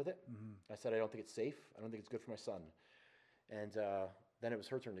not happy with it. I said, I don't think it's safe. I don't think it's good for my son. And then it was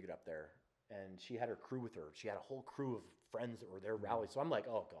her turn to get up there, and she had her crew with her. She had a whole crew of friends that were there rallying. So I'm like,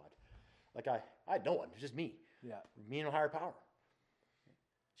 oh God. Like I had no one. It was just me. Yeah. Me and a higher power.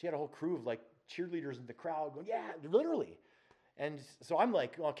 She had a whole crew of like cheerleaders in the crowd going, yeah, literally. And so I'm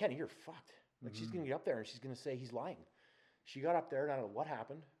like, oh, Kenny, you're fucked. Like she's going to get up there and she's going to say he's lying. She got up there and I don't know what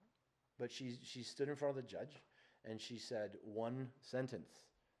happened, but she stood in front of the judge and she said one sentence.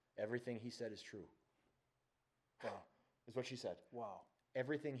 Everything he said is true. Wow. Is what she said. Wow.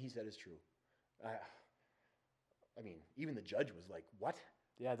 Everything he said is true. I mean, even the judge was like, what?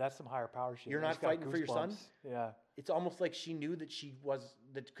 Yeah, that's some higher power shit. You're I not just got fighting for your son? goosebumps. Yeah. It's almost like she knew that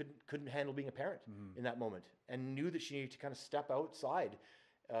couldn't handle being a parent in that moment, and knew that she needed to kind of step aside.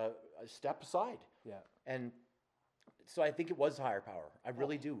 Yeah. And so I think it was higher power. I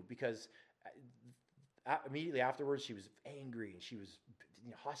really do, because immediately afterwards she was angry and she was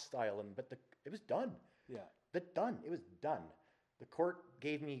hostile, but it was done. Yeah. It was done. The court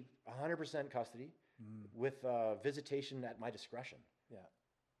gave me 100% custody with visitation at my discretion. Yeah.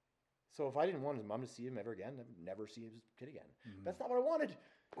 So if I didn't want his mom to see him ever again, I'd never see his kid again. That's not what I wanted. It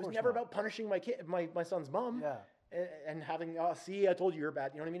was course never not. about punishing my kid, my son's mom, Yeah. and having, see, I told you you're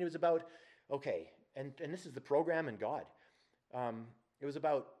bad. You know what I mean? It was about, okay, and this is the program and God. It was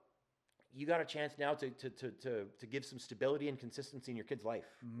about, you got a chance now to give some stability and consistency in your kid's life,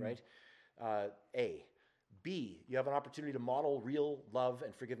 right? A. B, you have an opportunity to model real love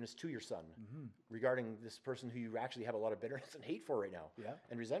and forgiveness to your son regarding this person who you actually have a lot of bitterness and hate for right now. Yeah.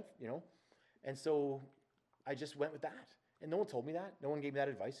 And resent, And so I just went with that. And no one told me that. No one gave me that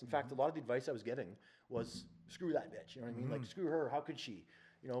advice. In fact, a lot of the advice I was giving was, screw that bitch. You know what I mean? Like, screw her. How could she?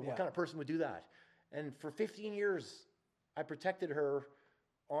 What kind of person would do that? And for 15 years, I protected her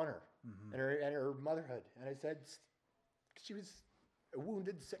honor and her motherhood. And I said, she was a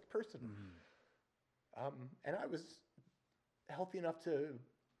wounded, sick person. And I was healthy enough to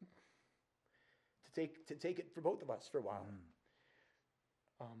take it for both of us for a while.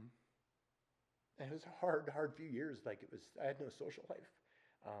 And it was a hard few years. Like I had no social life.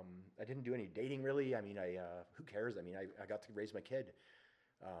 I didn't do any dating really. I mean, who cares? I mean, I got to raise my kid.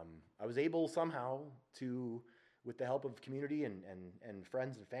 I was able somehow to, with the help of community and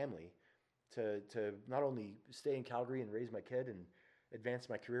friends and family, to not only stay in Calgary and raise my kid and advance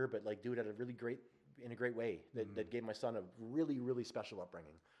my career, but like do it at in a great way that gave my son a really, really special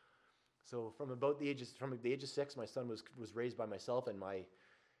upbringing. So from the age of 6, my son was raised by myself and my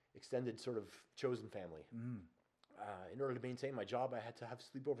extended sort of chosen family. In order to maintain my job, I had to have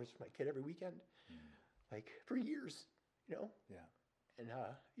sleepovers for my kid every weekend, like for years, Yeah. And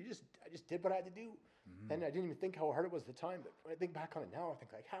I just did what I had to do, and I didn't even think how hard it was at the time. But when I think back on it now, I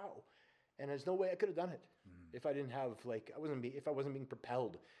think like how, and there's no way I could have done it if I didn't have if I wasn't being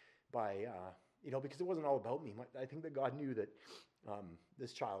propelled by because it wasn't all about me. I think that God knew that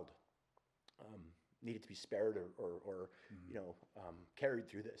this child needed to be spared or carried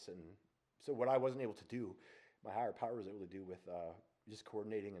through this. And so what I wasn't able to do, my higher power was able to do with just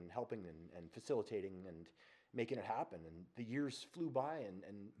coordinating and helping and facilitating and making it happen. And the years flew by,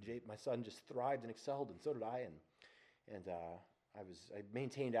 and my son just thrived and excelled, and so did I. And I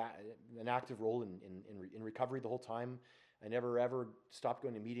maintained an active role in recovery the whole time. I never ever stopped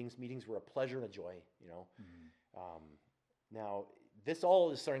going to meetings. Meetings were a pleasure and a joy. Now this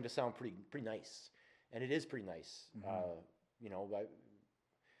all is starting to sound pretty nice, and it is pretty nice.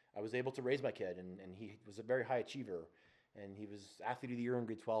 I was able to raise my kid, and he was a very high achiever, and he was athlete of the year in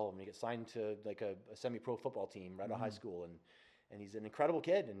grade 12, and he got signed to like a semi-pro football team right out of high school, and he's an incredible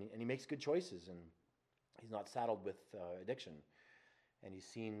kid, and he makes good choices, and he's not saddled with addiction, and he's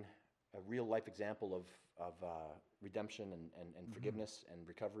seen a real life example of redemption and forgiveness and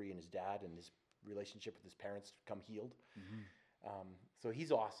recovery in his dad, and his relationship with his parents come healed. So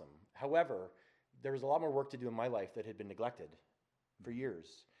he's awesome. However, there was a lot more work to do in my life that had been neglected for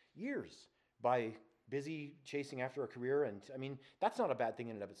years by busy chasing after a career. And I mean, that's not a bad thing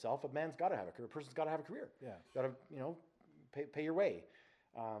in and of itself. A man's got to have a career. A person's got to have a career. Yeah. Got to, pay your way.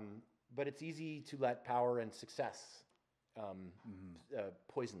 But it's easy to let power and success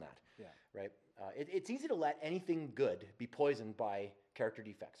poison that. Yeah. Right. It's easy to let anything good be poisoned by character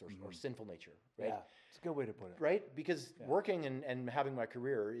defects or sinful nature, right? Yeah, it's a good way to put it. Right? Because working and having my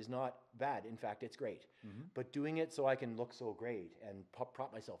career is not bad. In fact, it's great. But doing it so I can look so great and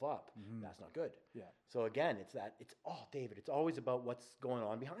prop myself up, that's not good. Yeah. So again, David, it's always about what's going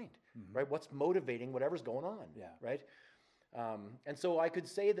on behind, right? What's motivating whatever's going on, right? And so I could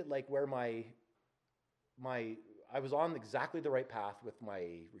say that like where I was on exactly the right path with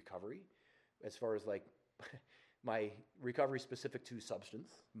my recovery, as far as like my recovery specific to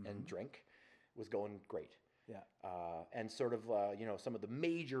substance and drink was going great. Yeah. And sort of, some of the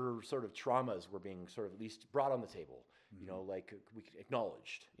major sort of traumas were being sort of at least brought on the table, like we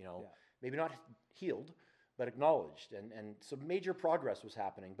acknowledged, maybe not healed, but acknowledged. And so major progress was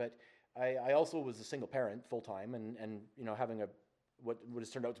happening. But I also was a single parent full time and having what has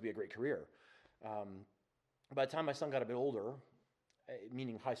turned out to be a great career. By the time my son got a bit older,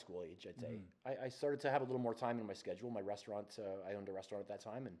 meaning high school age, I'd say, I started to have a little more time in my schedule. My restaurant, I owned a restaurant at that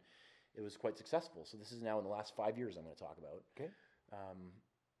time, and it was quite successful. So this is now in the last 5 years I'm going to talk about. Okay.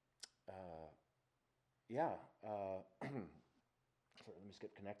 Sorry, let me just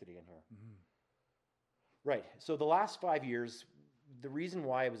get connected again here. Right. So the last 5 years, the reason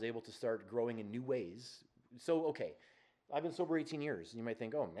why I was able to start growing in new ways. So, okay, I've been sober 18 years. And you might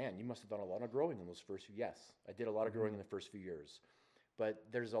think, oh man, you must have done a lot of growing in those first few. Yes, I did a lot of growing in the first few years. But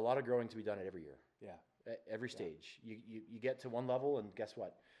there's a lot of growing to be done at every year. Yeah. At every stage. You get to one level and guess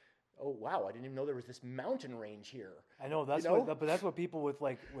what? Oh wow, I didn't even know there was this mountain range here. I know but that's what people with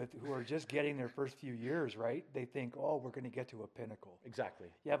who are just getting their first few years, right? They think, oh, we're going to get to a pinnacle. Exactly.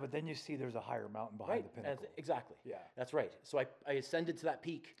 Yeah, but then you see there's a higher mountain behind the pinnacle. Exactly. Yeah. That's right. So I ascended to that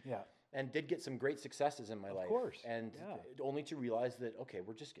peak. Yeah. And did get some great successes in my life. Of course. And only to realize that, okay,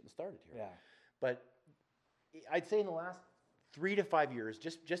 we're just getting started here. Yeah. But I'd say in the last 3 to 5 years,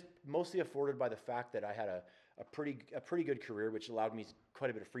 just mostly afforded by the fact that I had a pretty good career, which allowed me quite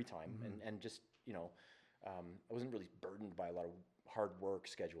a bit of free time and just, I wasn't really burdened by a lot of hard work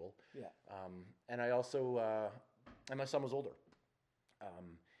schedule. Yeah. And I also, and my son was older.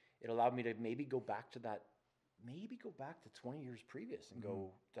 It allowed me to maybe go back to 20 years previous and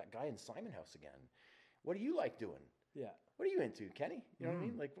go, that guy in Simon House again. What do you like doing? Yeah. What are you into, Kenny? You know what I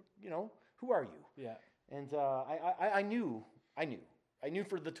mean? Like, who are you? Yeah. And I knew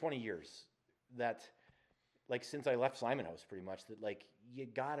for the 20 years that, like, since I left Simon House pretty much, that, like, you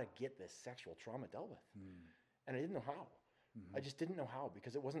gotta get this sexual trauma dealt with. And I didn't know how. I just didn't know how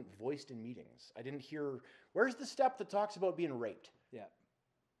because it wasn't voiced in meetings. I didn't hear, where's the step that talks about being raped? Yeah.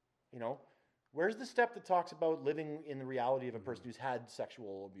 Where's the step that talks about living in the reality of a person who's had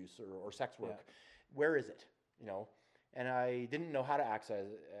sexual abuse or sex work? Yeah. Where is it? And I didn't know how to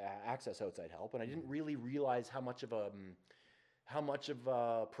access outside help, and I didn't really realize how much of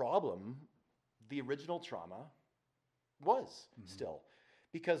a problem the original trauma was still,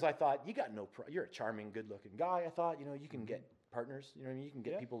 because I thought you're a charming, good-looking guy. I thought you can get partners. You can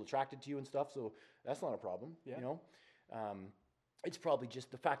get people attracted to you and stuff. So that's not a problem. Yeah. It's probably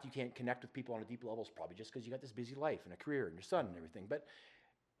just the fact you can't connect with people on a deep level is probably just because you got this busy life and a career and your son and everything. But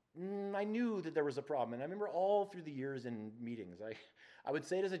I knew that there was a problem. And I remember all through the years in meetings, I would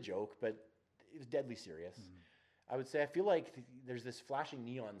say it as a joke, but it was deadly serious. I would say I feel like there's this flashing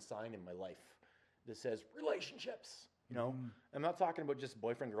neon sign in my life that says relationships. I'm not talking about just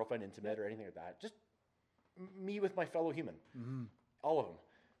boyfriend, girlfriend, intimate or anything like that. Just me with my fellow human. All of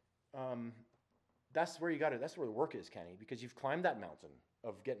them. That's where that's where the work is, Kenny, because you've climbed that mountain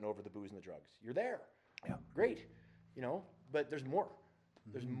of getting over the booze and the drugs. You're there. Yeah. Great. But there's more.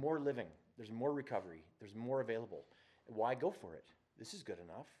 There's more living. There's more recovery. There's more available. Why go for it? This is good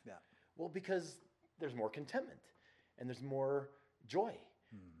enough. Yeah. Well, because there's more contentment and there's more joy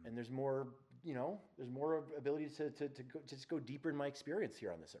and there's more, there's more ability to just go deeper in my experience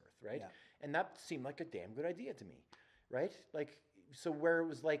here on this earth, right? Yeah. And that seemed like a damn good idea to me, right? Like, so where it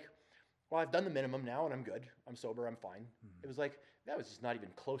was like, well, I've done the minimum now and I'm good. I'm sober. I'm fine. It was like, that was just not even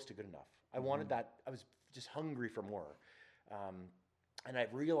close to good enough. I wanted that. I was just hungry for more. And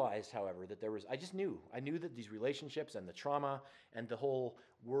I've realized, however, that I knew that these relationships and the trauma and the whole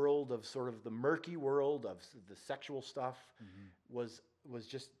world of sort of the murky world of the sexual stuff was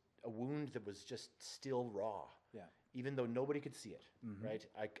just a wound that was just still raw. Yeah. Even though nobody could see it, right?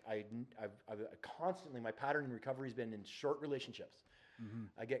 I've constantly, my pattern in recovery has been in short relationships.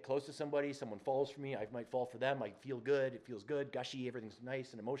 I get close to somebody, someone falls for me, I might fall for them, I feel good, it feels good, gushy, everything's nice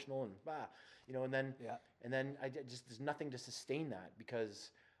and emotional and and then there's nothing to sustain that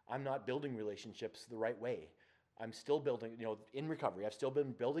because I'm not building relationships the right way. I'm still building, in recovery, I've still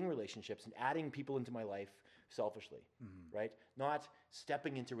been building relationships and adding people into my life selfishly, right? Not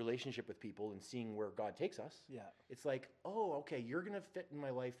stepping into relationship with people and seeing where God takes us. Yeah. It's like, oh, okay, you're going to fit in my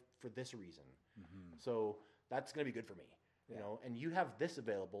life for this reason. So that's going to be good for me, you know, and you have this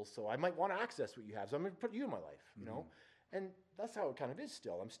available. So I might want to access what you have. So I'm going to put you in my life, you know, and that's how it kind of is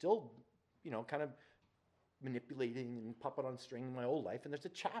still. I'm still, you know, kind of manipulating and puppet on string in my old life. And there's a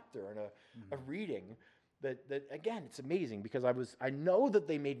chapter and a reading that again, it's amazing because I know that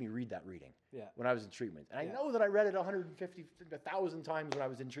they made me read that reading when I was in treatment. And I know that I read it 150, 1,000 times when I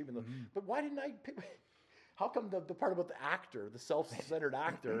was in treatment. But why didn't I pick, how come the part about the actor, the self-centered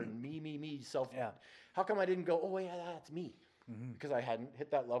actor and me, how come I didn't go, oh yeah, that's me? Because I hadn't hit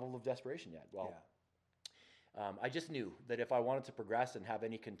that level of desperation yet. Well, I just knew that if I wanted to progress and have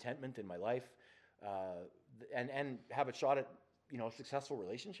any contentment in my life, and have a shot at, you know, successful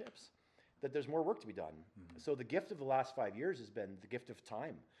relationships, that there's more work to be done. So the gift of the last 5 years has been the gift of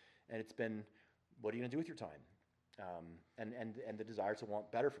time, and it's been, what are you going to do with your time, and the desire to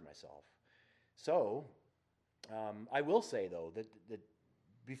want better for myself. So I will say though that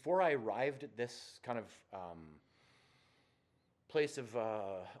before I arrived at this kind of place of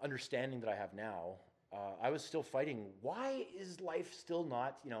understanding that I have now, I was still fighting. Why is life still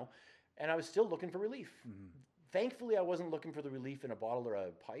not, you know? And I was still looking for relief. Thankfully, I wasn't looking for the relief in a bottle or a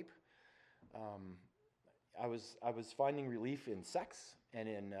pipe. I was finding relief in sex and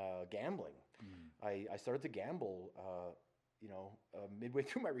in gambling. I started to gamble, you know, midway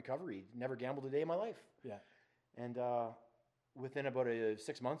through my recovery. Never gambled a day in my life. Yeah. And within about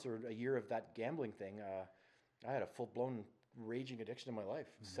 6 months or a year of that gambling thing, I had a full-blown raging addiction in my life.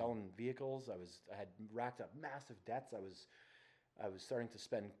 Selling vehicles. I had racked up massive debts. I was starting to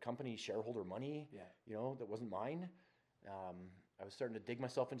spend company shareholder money, you know, that wasn't mine. I was starting to dig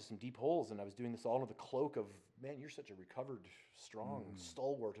myself into some deep holes, and I was doing this all under the cloak of, man, you're such a recovered, strong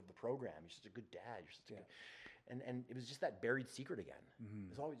stalwart of the program. You're such a good dad. You're such a good... And it was just that buried secret again. It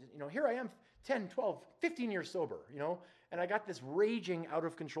was always, you know, here I am 10, 12, 15 years sober, you know, and I got this raging out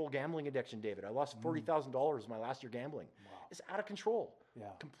of control gambling addiction, David. I lost $40,000 my last year gambling. Wow. It's out of control. Yeah.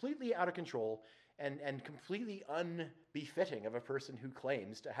 Completely out of control. And completely unbefitting of a person who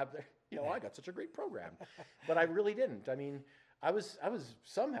claims to have their, you know, I got such a great program, but I really didn't. I mean, I was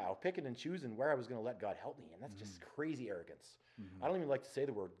somehow picking and choosing where I was going to let God help me, and that's just crazy arrogance. I don't even like to say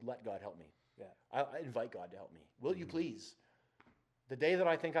the word "let God help me." Yeah, I invite God to help me. Will you please? The day that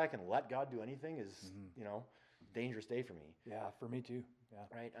I think I can let God do anything is, you know, dangerous day for me. Yeah, for me too. Yeah,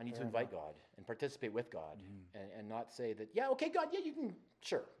 right. I need to invite God and participate with God, and not say that, yeah, okay, God, yeah, you can,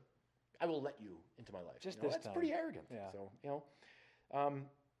 sure. I will let you into my life. Just you know, this that's time. Pretty arrogant. Yeah. So, you know,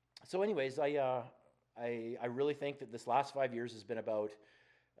 so anyways, I really think that this last 5 years has been about,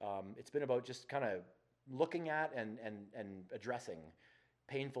 it's been about just kind of looking at and addressing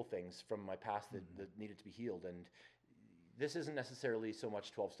painful things from my past that needed to be healed. And this isn't necessarily so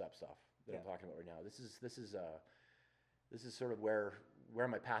much 12-step stuff that I'm talking about right now. This is sort of where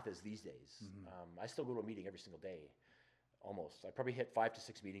my path is these days. I still go to a meeting every single day. Almost. I probably hit 5 to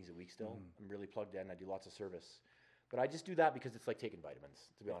 6 meetings a week still. I'm really plugged in. I do lots of service. But I just do that because it's like taking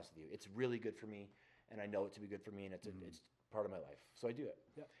vitamins, to be honest with you. It's really good for me, and I know it to be good for me, and it's part of my life. So I do it.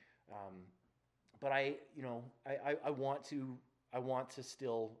 Yep. But I want to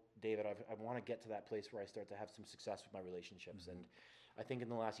still, David, I want to get to that place where I start to have some success with my relationships. And I think in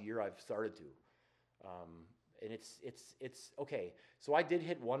the last year I've started to. And it's okay. So I did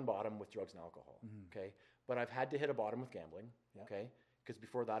hit one bottom with drugs and alcohol, okay? But I've had to hit a bottom with gambling, okay? Because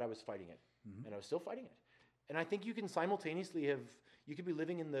before that I was fighting it, and I was still fighting it. And I think you can simultaneously you could be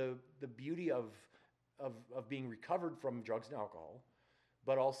living in the beauty of being recovered from drugs and alcohol,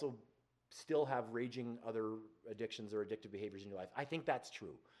 but also still have raging other addictions or addictive behaviors in your life. I think that's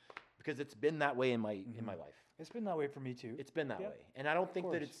true, because it's been that way in my life. It's been that way for me too. It's been that way, and I don't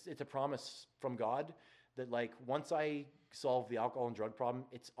think that it's a promise from God that, like, once I solve the alcohol and drug problem,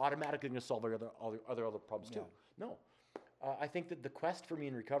 it's automatically going to solve other problems too. No. I think that the quest for me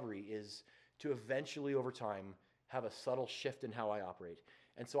in recovery is to eventually, over time, have a subtle shift in how I operate.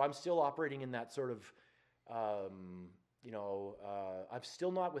 And so I'm still operating in that sort of, I'm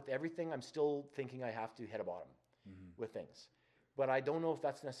still not with everything. I'm still thinking I have to hit a bottom with things. But I don't know if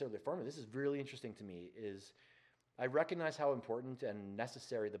that's necessarily for me. This is really interesting to me, is I recognize how important and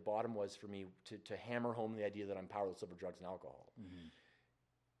necessary the bottom was for me to hammer home the idea that I'm powerless over drugs and alcohol.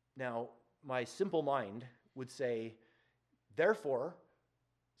 Now, my simple mind would say, therefore,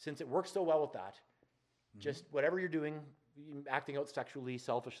 since it works so well with that, just whatever you're doing, acting out sexually,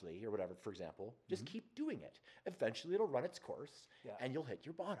 selfishly, or whatever, for example, just keep doing it. Eventually, it'll run its course, and you'll hit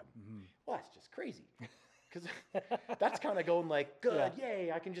your bottom. Well, that's just crazy. Because that's kind of going like, good,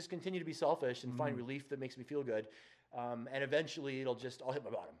 yay, I can just continue to be selfish and find relief that makes me feel good. And eventually I'll hit my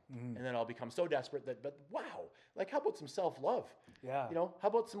bottom. And then I'll become so desperate but wow, like how about some self-love? Yeah. You know, how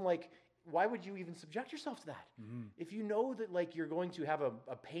about some like, why would you even subject yourself to that? If you know that like you're going to have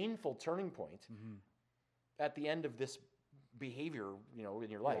a painful turning point at the end of this behavior, you know, in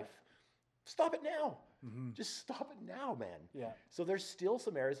your life, stop it now. Just stop it now, man. Yeah. So there's still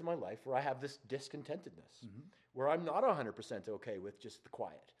some areas in my life where I have this discontentedness, where I'm not 100% okay with just the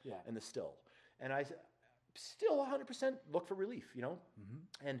quiet and the still. And I still 100% look for relief, you know?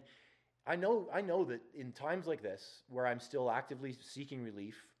 And I know that in times like this, where I'm still actively seeking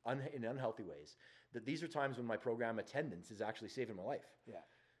relief in unhealthy ways, that these are times when my program attendance is actually saving my life. Yeah.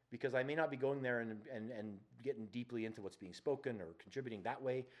 Because I may not be going there and getting deeply into what's being spoken or contributing that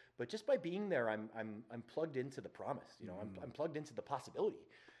way, but just by being there, I'm plugged into the promise. You know, I'm plugged into the possibility,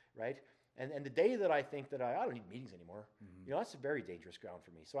 right? And the day that I think that I don't need meetings anymore, you know, that's a very dangerous ground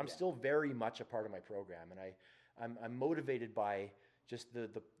for me. So I'm still very much a part of my program, and I'm motivated by just the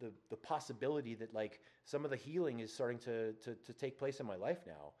possibility that like some of the healing is starting to take place in my life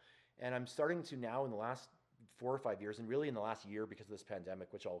now, and I'm starting to now in the last 4 or 5 years, and really in the last year because of this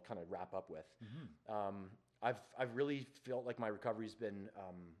pandemic, which I'll kind of wrap up with, I've really felt like my recovery's been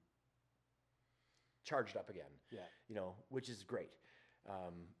charged up again. Yeah. You know, which is great.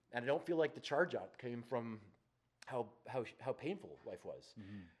 And I don't feel like the charge up came from how painful life was.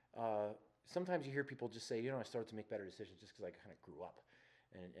 Sometimes you hear people just say, you know, I started to make better decisions just because I kind of grew up,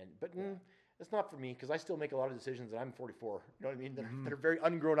 but that's not for me, because I still make a lot of decisions, and I'm 44. You know what I mean? That are very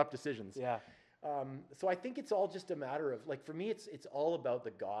ungrown up decisions. Yeah. So I think it's all just a matter of, like, for me, it's all about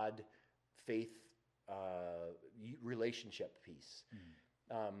the God faith relationship piece.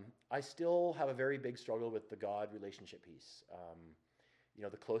 I still have a very big struggle with the God relationship piece. You know,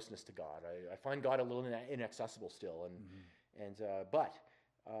 the closeness to God. I find God a little inaccessible still, but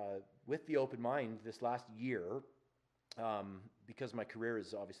with the open mind this last year, because my career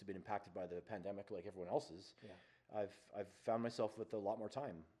has obviously been impacted by the pandemic, like everyone else's, I've found myself with a lot more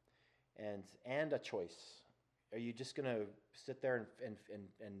time. And a choice. Are you just gonna sit there and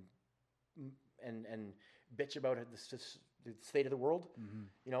bitch about the state of the world,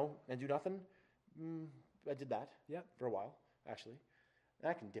 you know, and do nothing? I did that for a while, actually. And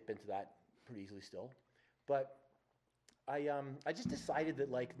I can dip into that pretty easily still, but I just decided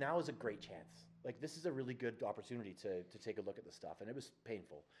that like now is a great chance. Like this is a really good opportunity to take a look at this stuff, and it was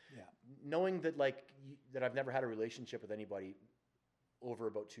painful. Yeah. Knowing that that I've never had a relationship with anybody over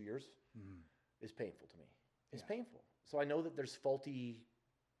about 2 years is painful to me. It's painful. So I know that there's faulty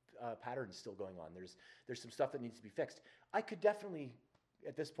patterns still going on. There's some stuff that needs to be fixed. I could definitely,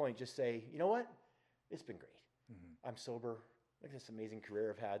 at this point, just say, you know what? It's been great. I'm sober. Look at this amazing career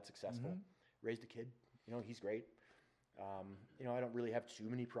I've had, successful. Raised a kid. You know, he's great. You know, I don't really have too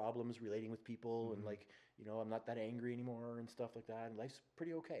many problems relating with people, and like, you know, I'm not that angry anymore and stuff like that. And life's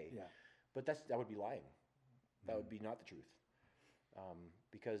pretty okay. Yeah. But that would be lying. That would be not the truth.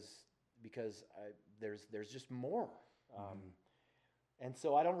 Because there's just more, and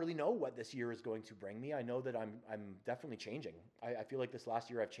so I don't really know what this year is going to bring me. I know that I'm definitely changing. I feel like this last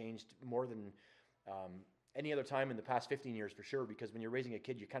year I've changed more than any other time in the past 15 years for sure. Because when you're raising a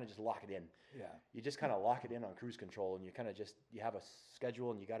kid, you kind of just lock it in. Yeah. You just kind of lock it in on cruise control, and you kind of you have a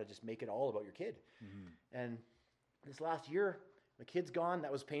schedule, and you got to just make it all about your kid. And this last year, my kid's gone.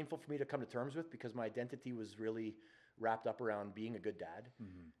 That was painful for me to come to terms with, because my identity was really wrapped up around being a good dad.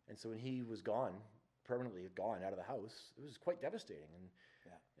 And so when he was gone, permanently gone out of the house, it was quite devastating.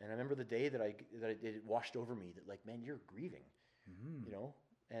 And I remember the day that it washed over me that like, man, you're grieving, you know?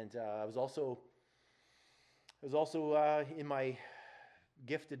 And I was also in my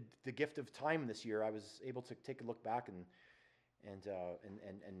the gift of time this year, I was able to take a look back and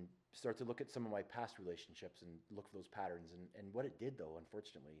start to look at some of my past relationships and look for those patterns. And what it did, though,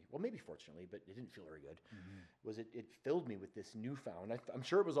 unfortunately, well, maybe fortunately, but it didn't feel very good, was it filled me with this newfound, I'm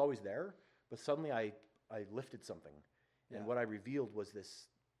sure it was always there, but suddenly I lifted something. And what I revealed was this,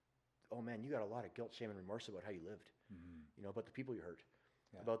 oh man, you got a lot of guilt, shame, and remorse about how you lived, you know, about the people you hurt,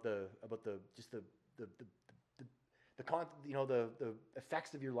 about the you know, the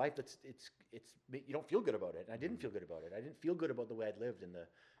effects of your life. You don't feel good about it. And I didn't feel good about it. I didn't feel good about the way I'd lived and the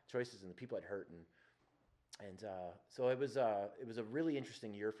choices and the people I'd hurt. And so it was a really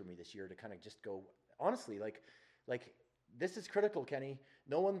interesting year for me this year to kind of just go, honestly, like this is critical, Kenny.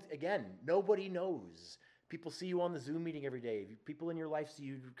 Nobody knows. People see you on the Zoom meeting every day. People in your life see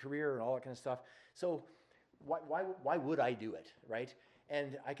your career and all that kind of stuff. So why would I do it, right?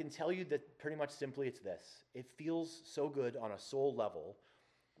 And I can tell you that pretty much simply it's this. It feels so good on a soul level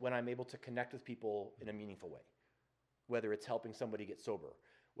when I'm able to connect with people in a meaningful way, whether it's helping somebody get sober,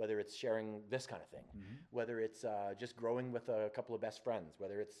 whether it's sharing this kind of thing, whether it's just growing with a couple of best friends,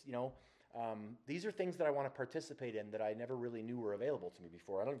 whether it's, these are things that I want to participate in that I never really knew were available to me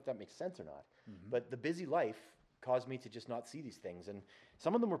before. I don't know if that makes sense or not, but the busy life caused me to just not see these things. And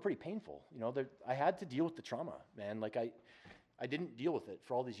some of them were pretty painful. I had to deal with the trauma, man. Like I didn't deal with it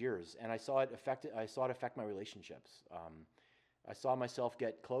for all these years, and I saw it affect my relationships. I saw myself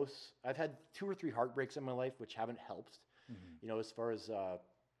get close. I've had 2 or 3 heartbreaks in my life, which haven't helped, as far as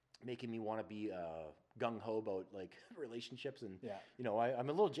making me want to be gung-ho about like relationships. And, I'm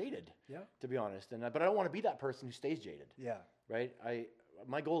a little jaded, to be honest. But I don't want to be that person who stays jaded. Yeah. Right?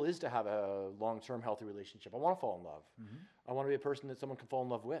 My goal is to have a long-term healthy relationship. I want to fall in love. I want to be a person that someone can fall in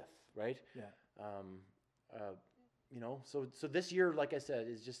love with, right? Yeah. So this year, like I said,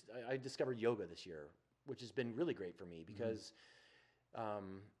 is just, I discovered yoga this year, which has been really great for me because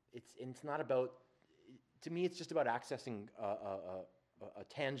it's not about, to me, it's just about accessing a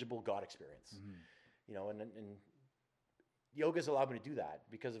tangible God experience, and yoga's allowed me to do that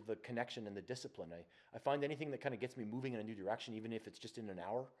because of the connection and the discipline. I find anything that kind of gets me moving in a new direction, even if it's just in an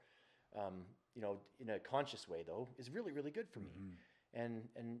hour, in a conscious way though, is really, really good for me.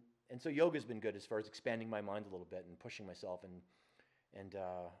 And so yoga's been good as far as expanding my mind a little bit and pushing myself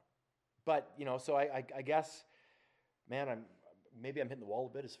but so I guess, man, I'm hitting the wall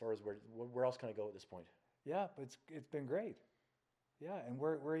a bit as far as where else can I go at this point? Yeah, but it's been great. Yeah, and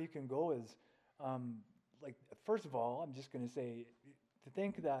where you can go is, like, first of all, I'm just going to say, to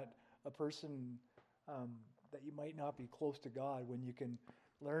think that a person that you might not be close to God, when you can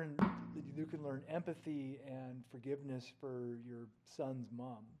learn empathy and forgiveness for your son's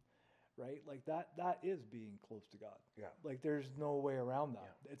mom, right? Like that is being close to God. Yeah. Like there's no way around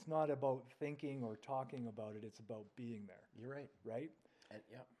that. Yeah. It's not about thinking or talking about it. It's about being there. You're right. Right?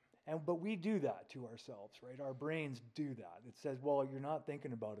 And but we do that to ourselves, right? Our brains do that. It says, well, you're not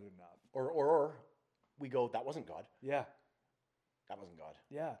thinking about it enough. Or we go, that wasn't God. Yeah. That wasn't God.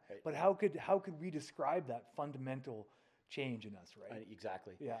 Yeah. Right. But how could we describe that fundamental change in us, right?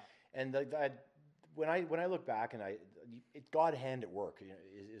 Exactly. Yeah. And when I look back and it's God hand at work,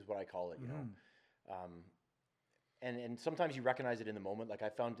 is what I call it, And sometimes you recognize it in the moment. Like I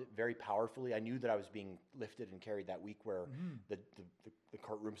found it very powerfully. I knew that I was being lifted and carried that week where the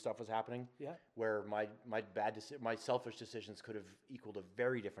courtroom stuff was happening. Yeah. Where my selfish decisions could have equaled a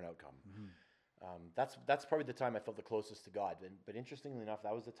very different outcome. That's probably the time I felt the closest to God. But interestingly enough,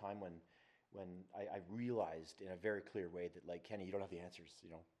 that was the time when I realized in a very clear way that, like, Kenny, you don't have the answers,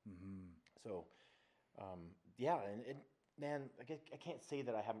 So, and man, I can't say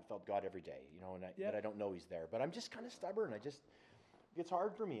that I haven't felt God every day, and that I don't know He's there. But I'm just kind of stubborn. It's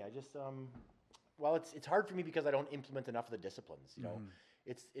hard for me. It's hard for me because I don't implement enough of the disciplines.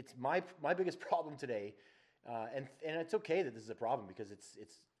 It's my biggest problem today, and it's okay that this is a problem because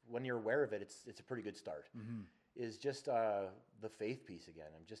it's when you're aware of it, it's a pretty good start. Is just the faith piece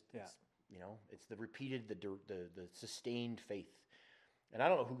again. It's the repeated, the sustained faith. And I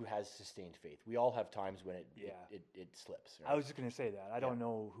don't know who has sustained faith. We all have times when it slips. Right? I was just going to say that. I don't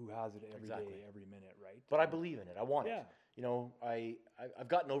know who has it every day, every minute, right? But I believe in it. I want it. I've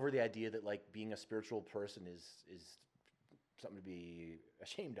gotten over the idea that, like, being a spiritual person is something to be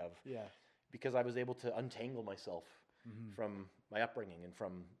ashamed of. Yeah. Because I was able to untangle myself from my upbringing and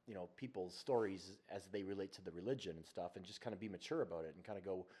from people's stories as they relate to the religion and stuff, and just kind of be mature about it and kind of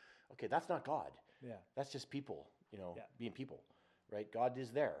go, okay, that's not God. Yeah. That's just people. Being people. Right, God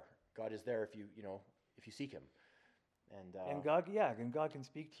is there. God is there if you seek Him, and God can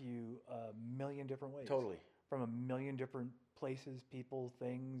speak to you a million different ways. Totally, from a million different places, people,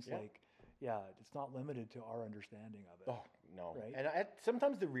 things. Yeah. It's not limited to our understanding of it. Oh no, right? And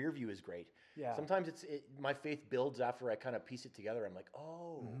sometimes the rear view is great. Yeah. Sometimes my faith builds after I kind of piece it together. I'm like,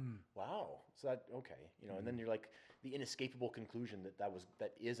 oh, wow. So that okay, and then you're like the inescapable conclusion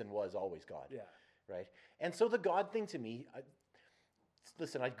that is and was always God. Yeah. Right. And so the God thing to me.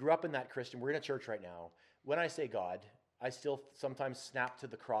 Listen, I grew up in that Christian. We're in a church right now. When I say God, I still sometimes snap to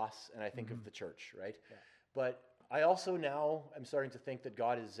the cross and I think of the church, right? Yeah. But I also now am starting to think that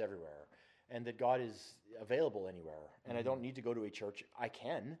God is everywhere and that God is available anywhere. And I don't need to go to a church. I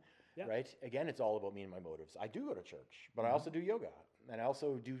can, right? Again, it's all about me and my motives. I do go to church, but I also do yoga and I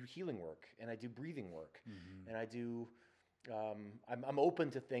also do healing work and I do breathing work and I do... I'm open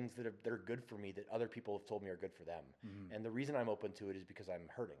to things that are good for me that other people have told me are good for them, and the reason I'm open to it is because I'm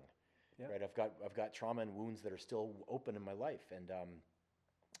hurting. Right? I've got trauma and wounds that are still open in my life, and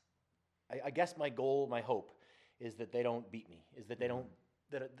I guess my goal, my hope, is that they don't beat me. Is that they don't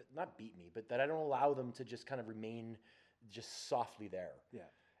not beat me, but that I don't allow them to just kind of remain just softly there. Yeah.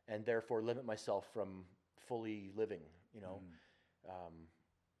 and therefore limit myself from fully living,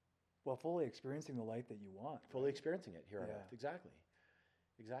 Well, fully experiencing the life that you want. fully experiencing it here on Yeah. earth. Exactly.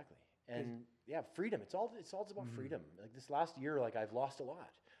 And yeah, freedom. It's all about freedom. Like this last year, like I've lost a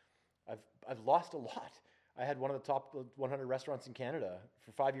lot. I've lost a lot. I had one of the top 100 restaurants in Canada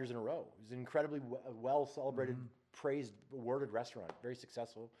for 5 years in a row. It was an incredibly well celebrated, praised, awarded restaurant. Very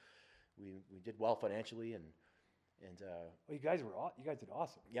successful. We did well financially, and Well, you guys did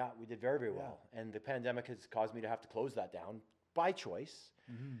awesome. yeah, we did very, very well. And the pandemic has caused me to have to close that down by choice.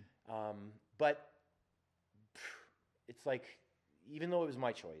 But it's like, even though it was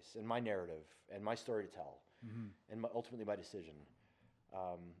my choice and my narrative and my story to tell, and ultimately my decision,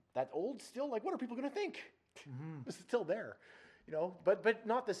 that old still, like, what are people going to think? It's still there, but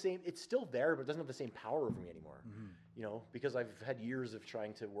not the same. It's still there, but it doesn't have the same power over me anymore, because I've had years of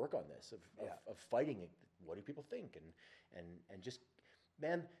trying to work on this, of fighting it. What do people think? And just,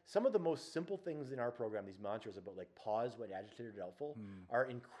 man, some of the most simple things in our program, these mantras about like pause when agitated or doubtful, are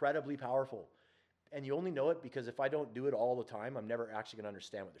incredibly powerful. And you only know it because if I don't do it all the time, I'm never actually going to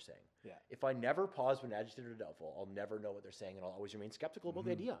understand what they're saying. Yeah. If I never pause when agitated or doubtful, I'll never know what they're saying, and I'll always remain skeptical about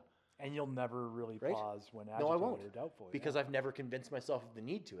the idea. And you'll never really Right? pause when No, agitated I won't, or doubtful. because I've never convinced myself of the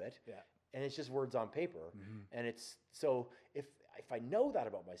need to it. Yeah. And it's just words on paper. And it's so if I know that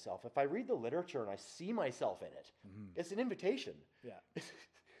about myself, if I read the literature and I see myself in it, it's an invitation. Yeah.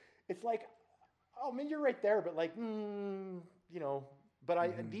 It's like, oh man, you're right there, but like, but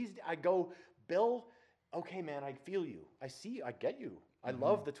I go, Bill, okay, man, I feel you. I see, I get you. I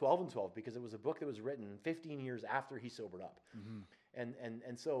love the 12 and 12 because it was a book that was written 15 years after he sobered up.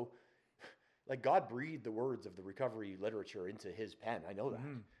 And so, like, God breathed the words of the recovery literature into his pen. I know that.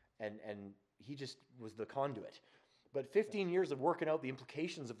 And he just was the conduit. But 15 years of working out the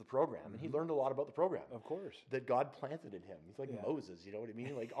implications of the program, and he learned a lot about the program. Of course. That God planted in him. He's like Yeah. Moses, you know what I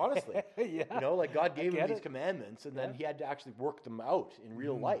mean? Like, honestly. Yeah. Like God gave him get these it. commandments, and then Yeah. he had to actually work them out in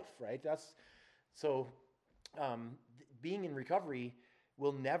real life, right? That's so. Being in recovery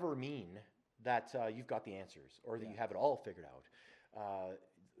will never mean that you've got the answers or that you have it all figured out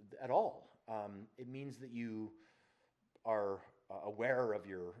at all. It means that you are aware of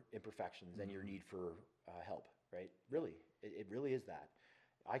your imperfections and your need for help, right? Really, it really is that.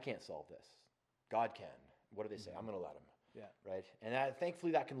 I can't solve this. God can. What do they say? I'm going to let him. Yeah. Right? And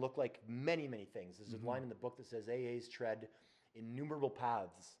thankfully, that can look like many, many things. There's a line in the book that says AAs tread innumerable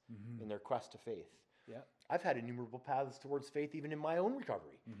paths in their quest to faith. Yeah. I've had innumerable paths towards faith even in my own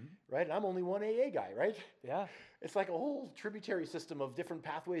recovery, right? And I'm only one AA guy, right? Yeah. It's like a whole tributary system of different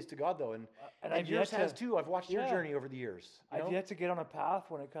pathways to God, though. And I've yours yet has to- too. I've watched your Yeah. journey over the years. I've yet to get on a path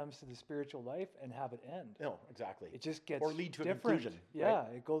when it comes to the spiritual life and have it end. No, exactly. It just gets Or lead to a different. conclusion, Yeah,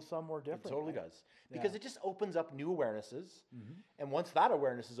 it goes somewhere different. It totally right? does. Because it just opens up new awarenesses. And once that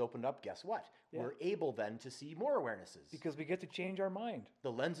awareness is opened up, guess what? Yeah. We're able then to see more awarenesses. Because we get to change our mind.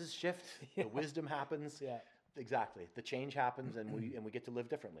 The lenses shift, the wisdom happens. Yeah. Exactly. The change happens, and we get to live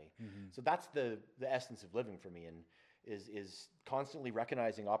differently. So that's the essence of living for me, and is constantly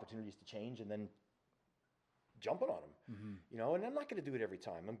recognizing opportunities to change and then jumping on them. And I'm not going to do it every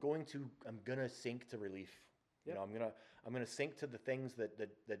time. I'm gonna sink to relief. Yep. I'm gonna sink to the things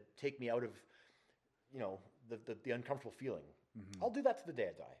that take me out of the uncomfortable feeling. I'll do that to the day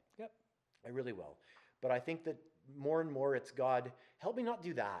I die. Yep. I really will. But I think that more and more it's God, help me not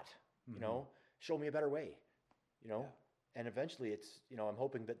do that. Show me a better way. And eventually it's, I'm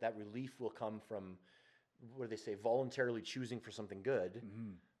hoping that relief will come from, what do they say, voluntarily choosing for something good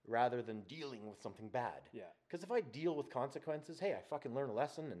rather than dealing with something bad. Yeah. Because if I deal with consequences, hey, I fucking learn a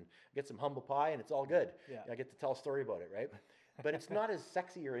lesson and get some humble pie and it's all good. Yeah. I get to tell a story about it, right? But it's not as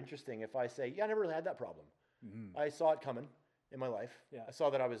sexy or interesting if I say, yeah, I never really had that problem. I saw it coming in my life. Yeah. I saw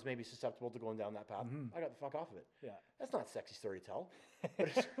that I was maybe susceptible to going down that path. I got the fuck off of it. Yeah. That's not a sexy story to tell,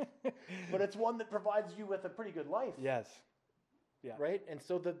 but it's one that provides you with a pretty good life. Yes. Yeah. Right. And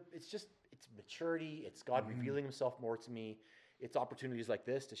so it's maturity. It's God revealing himself more to me. It's opportunities like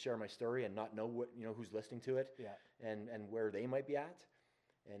this to share my story and not know who's listening to it. Yeah. And where they might be at.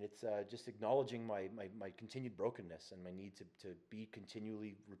 And it's just acknowledging my continued brokenness and my need to be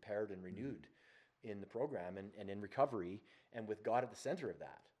continually repaired and renewed in the program and in recovery, and with God at the center of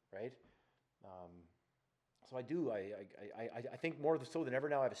that, right? So I think more so than ever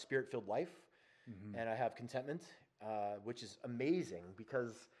now I have a spirit-filled life, and I have contentment, which is amazing,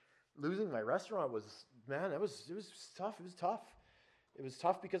 because losing my restaurant was tough. It was tough. It was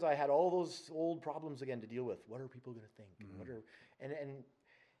tough because I had all those old problems again to deal with. What are people going to think? And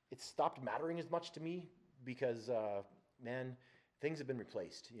it stopped mattering as much to me because, things have been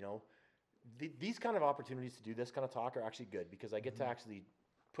replaced, These kind of opportunities to do this kind of talk are actually good because I get to actually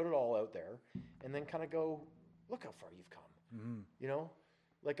put it all out there, and then kind of go, look how far you've come. Mm-hmm. You know,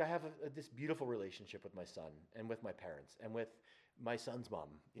 like I have this beautiful relationship with my son and with my parents and with my son's mom,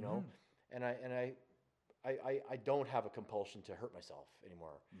 you know, and I don't have a compulsion to hurt myself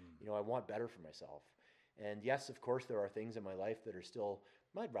anymore. You know, I want better for myself. And yes, of course, there are things in my life that are still,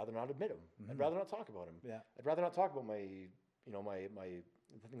 I'd rather not admit them. I'd rather not talk about them. Yeah. I'd rather not talk about my, you know, my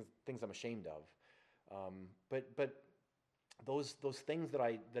things I'm ashamed of. But those things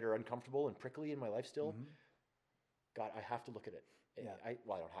that are uncomfortable and prickly in my life still, God, I have to look at it. Yeah. I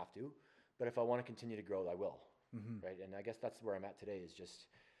don't have to, but if I want to continue to grow, I will. Right. And I guess that's where I'm at today, is just,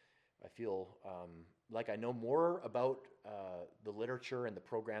 I feel like I know more about the literature and the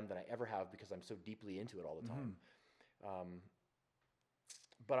program than I ever have, because I'm so deeply into it all the time.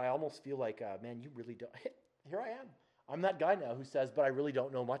 But I almost feel like, man, you really don't. Here I am. I'm that guy now who says, but I really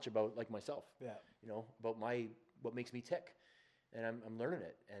don't know much about, like, myself. Yeah. You know, about what makes me tick, and I'm learning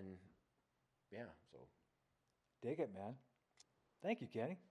it, and yeah, so. Dig it, man. Thank you, Kenny.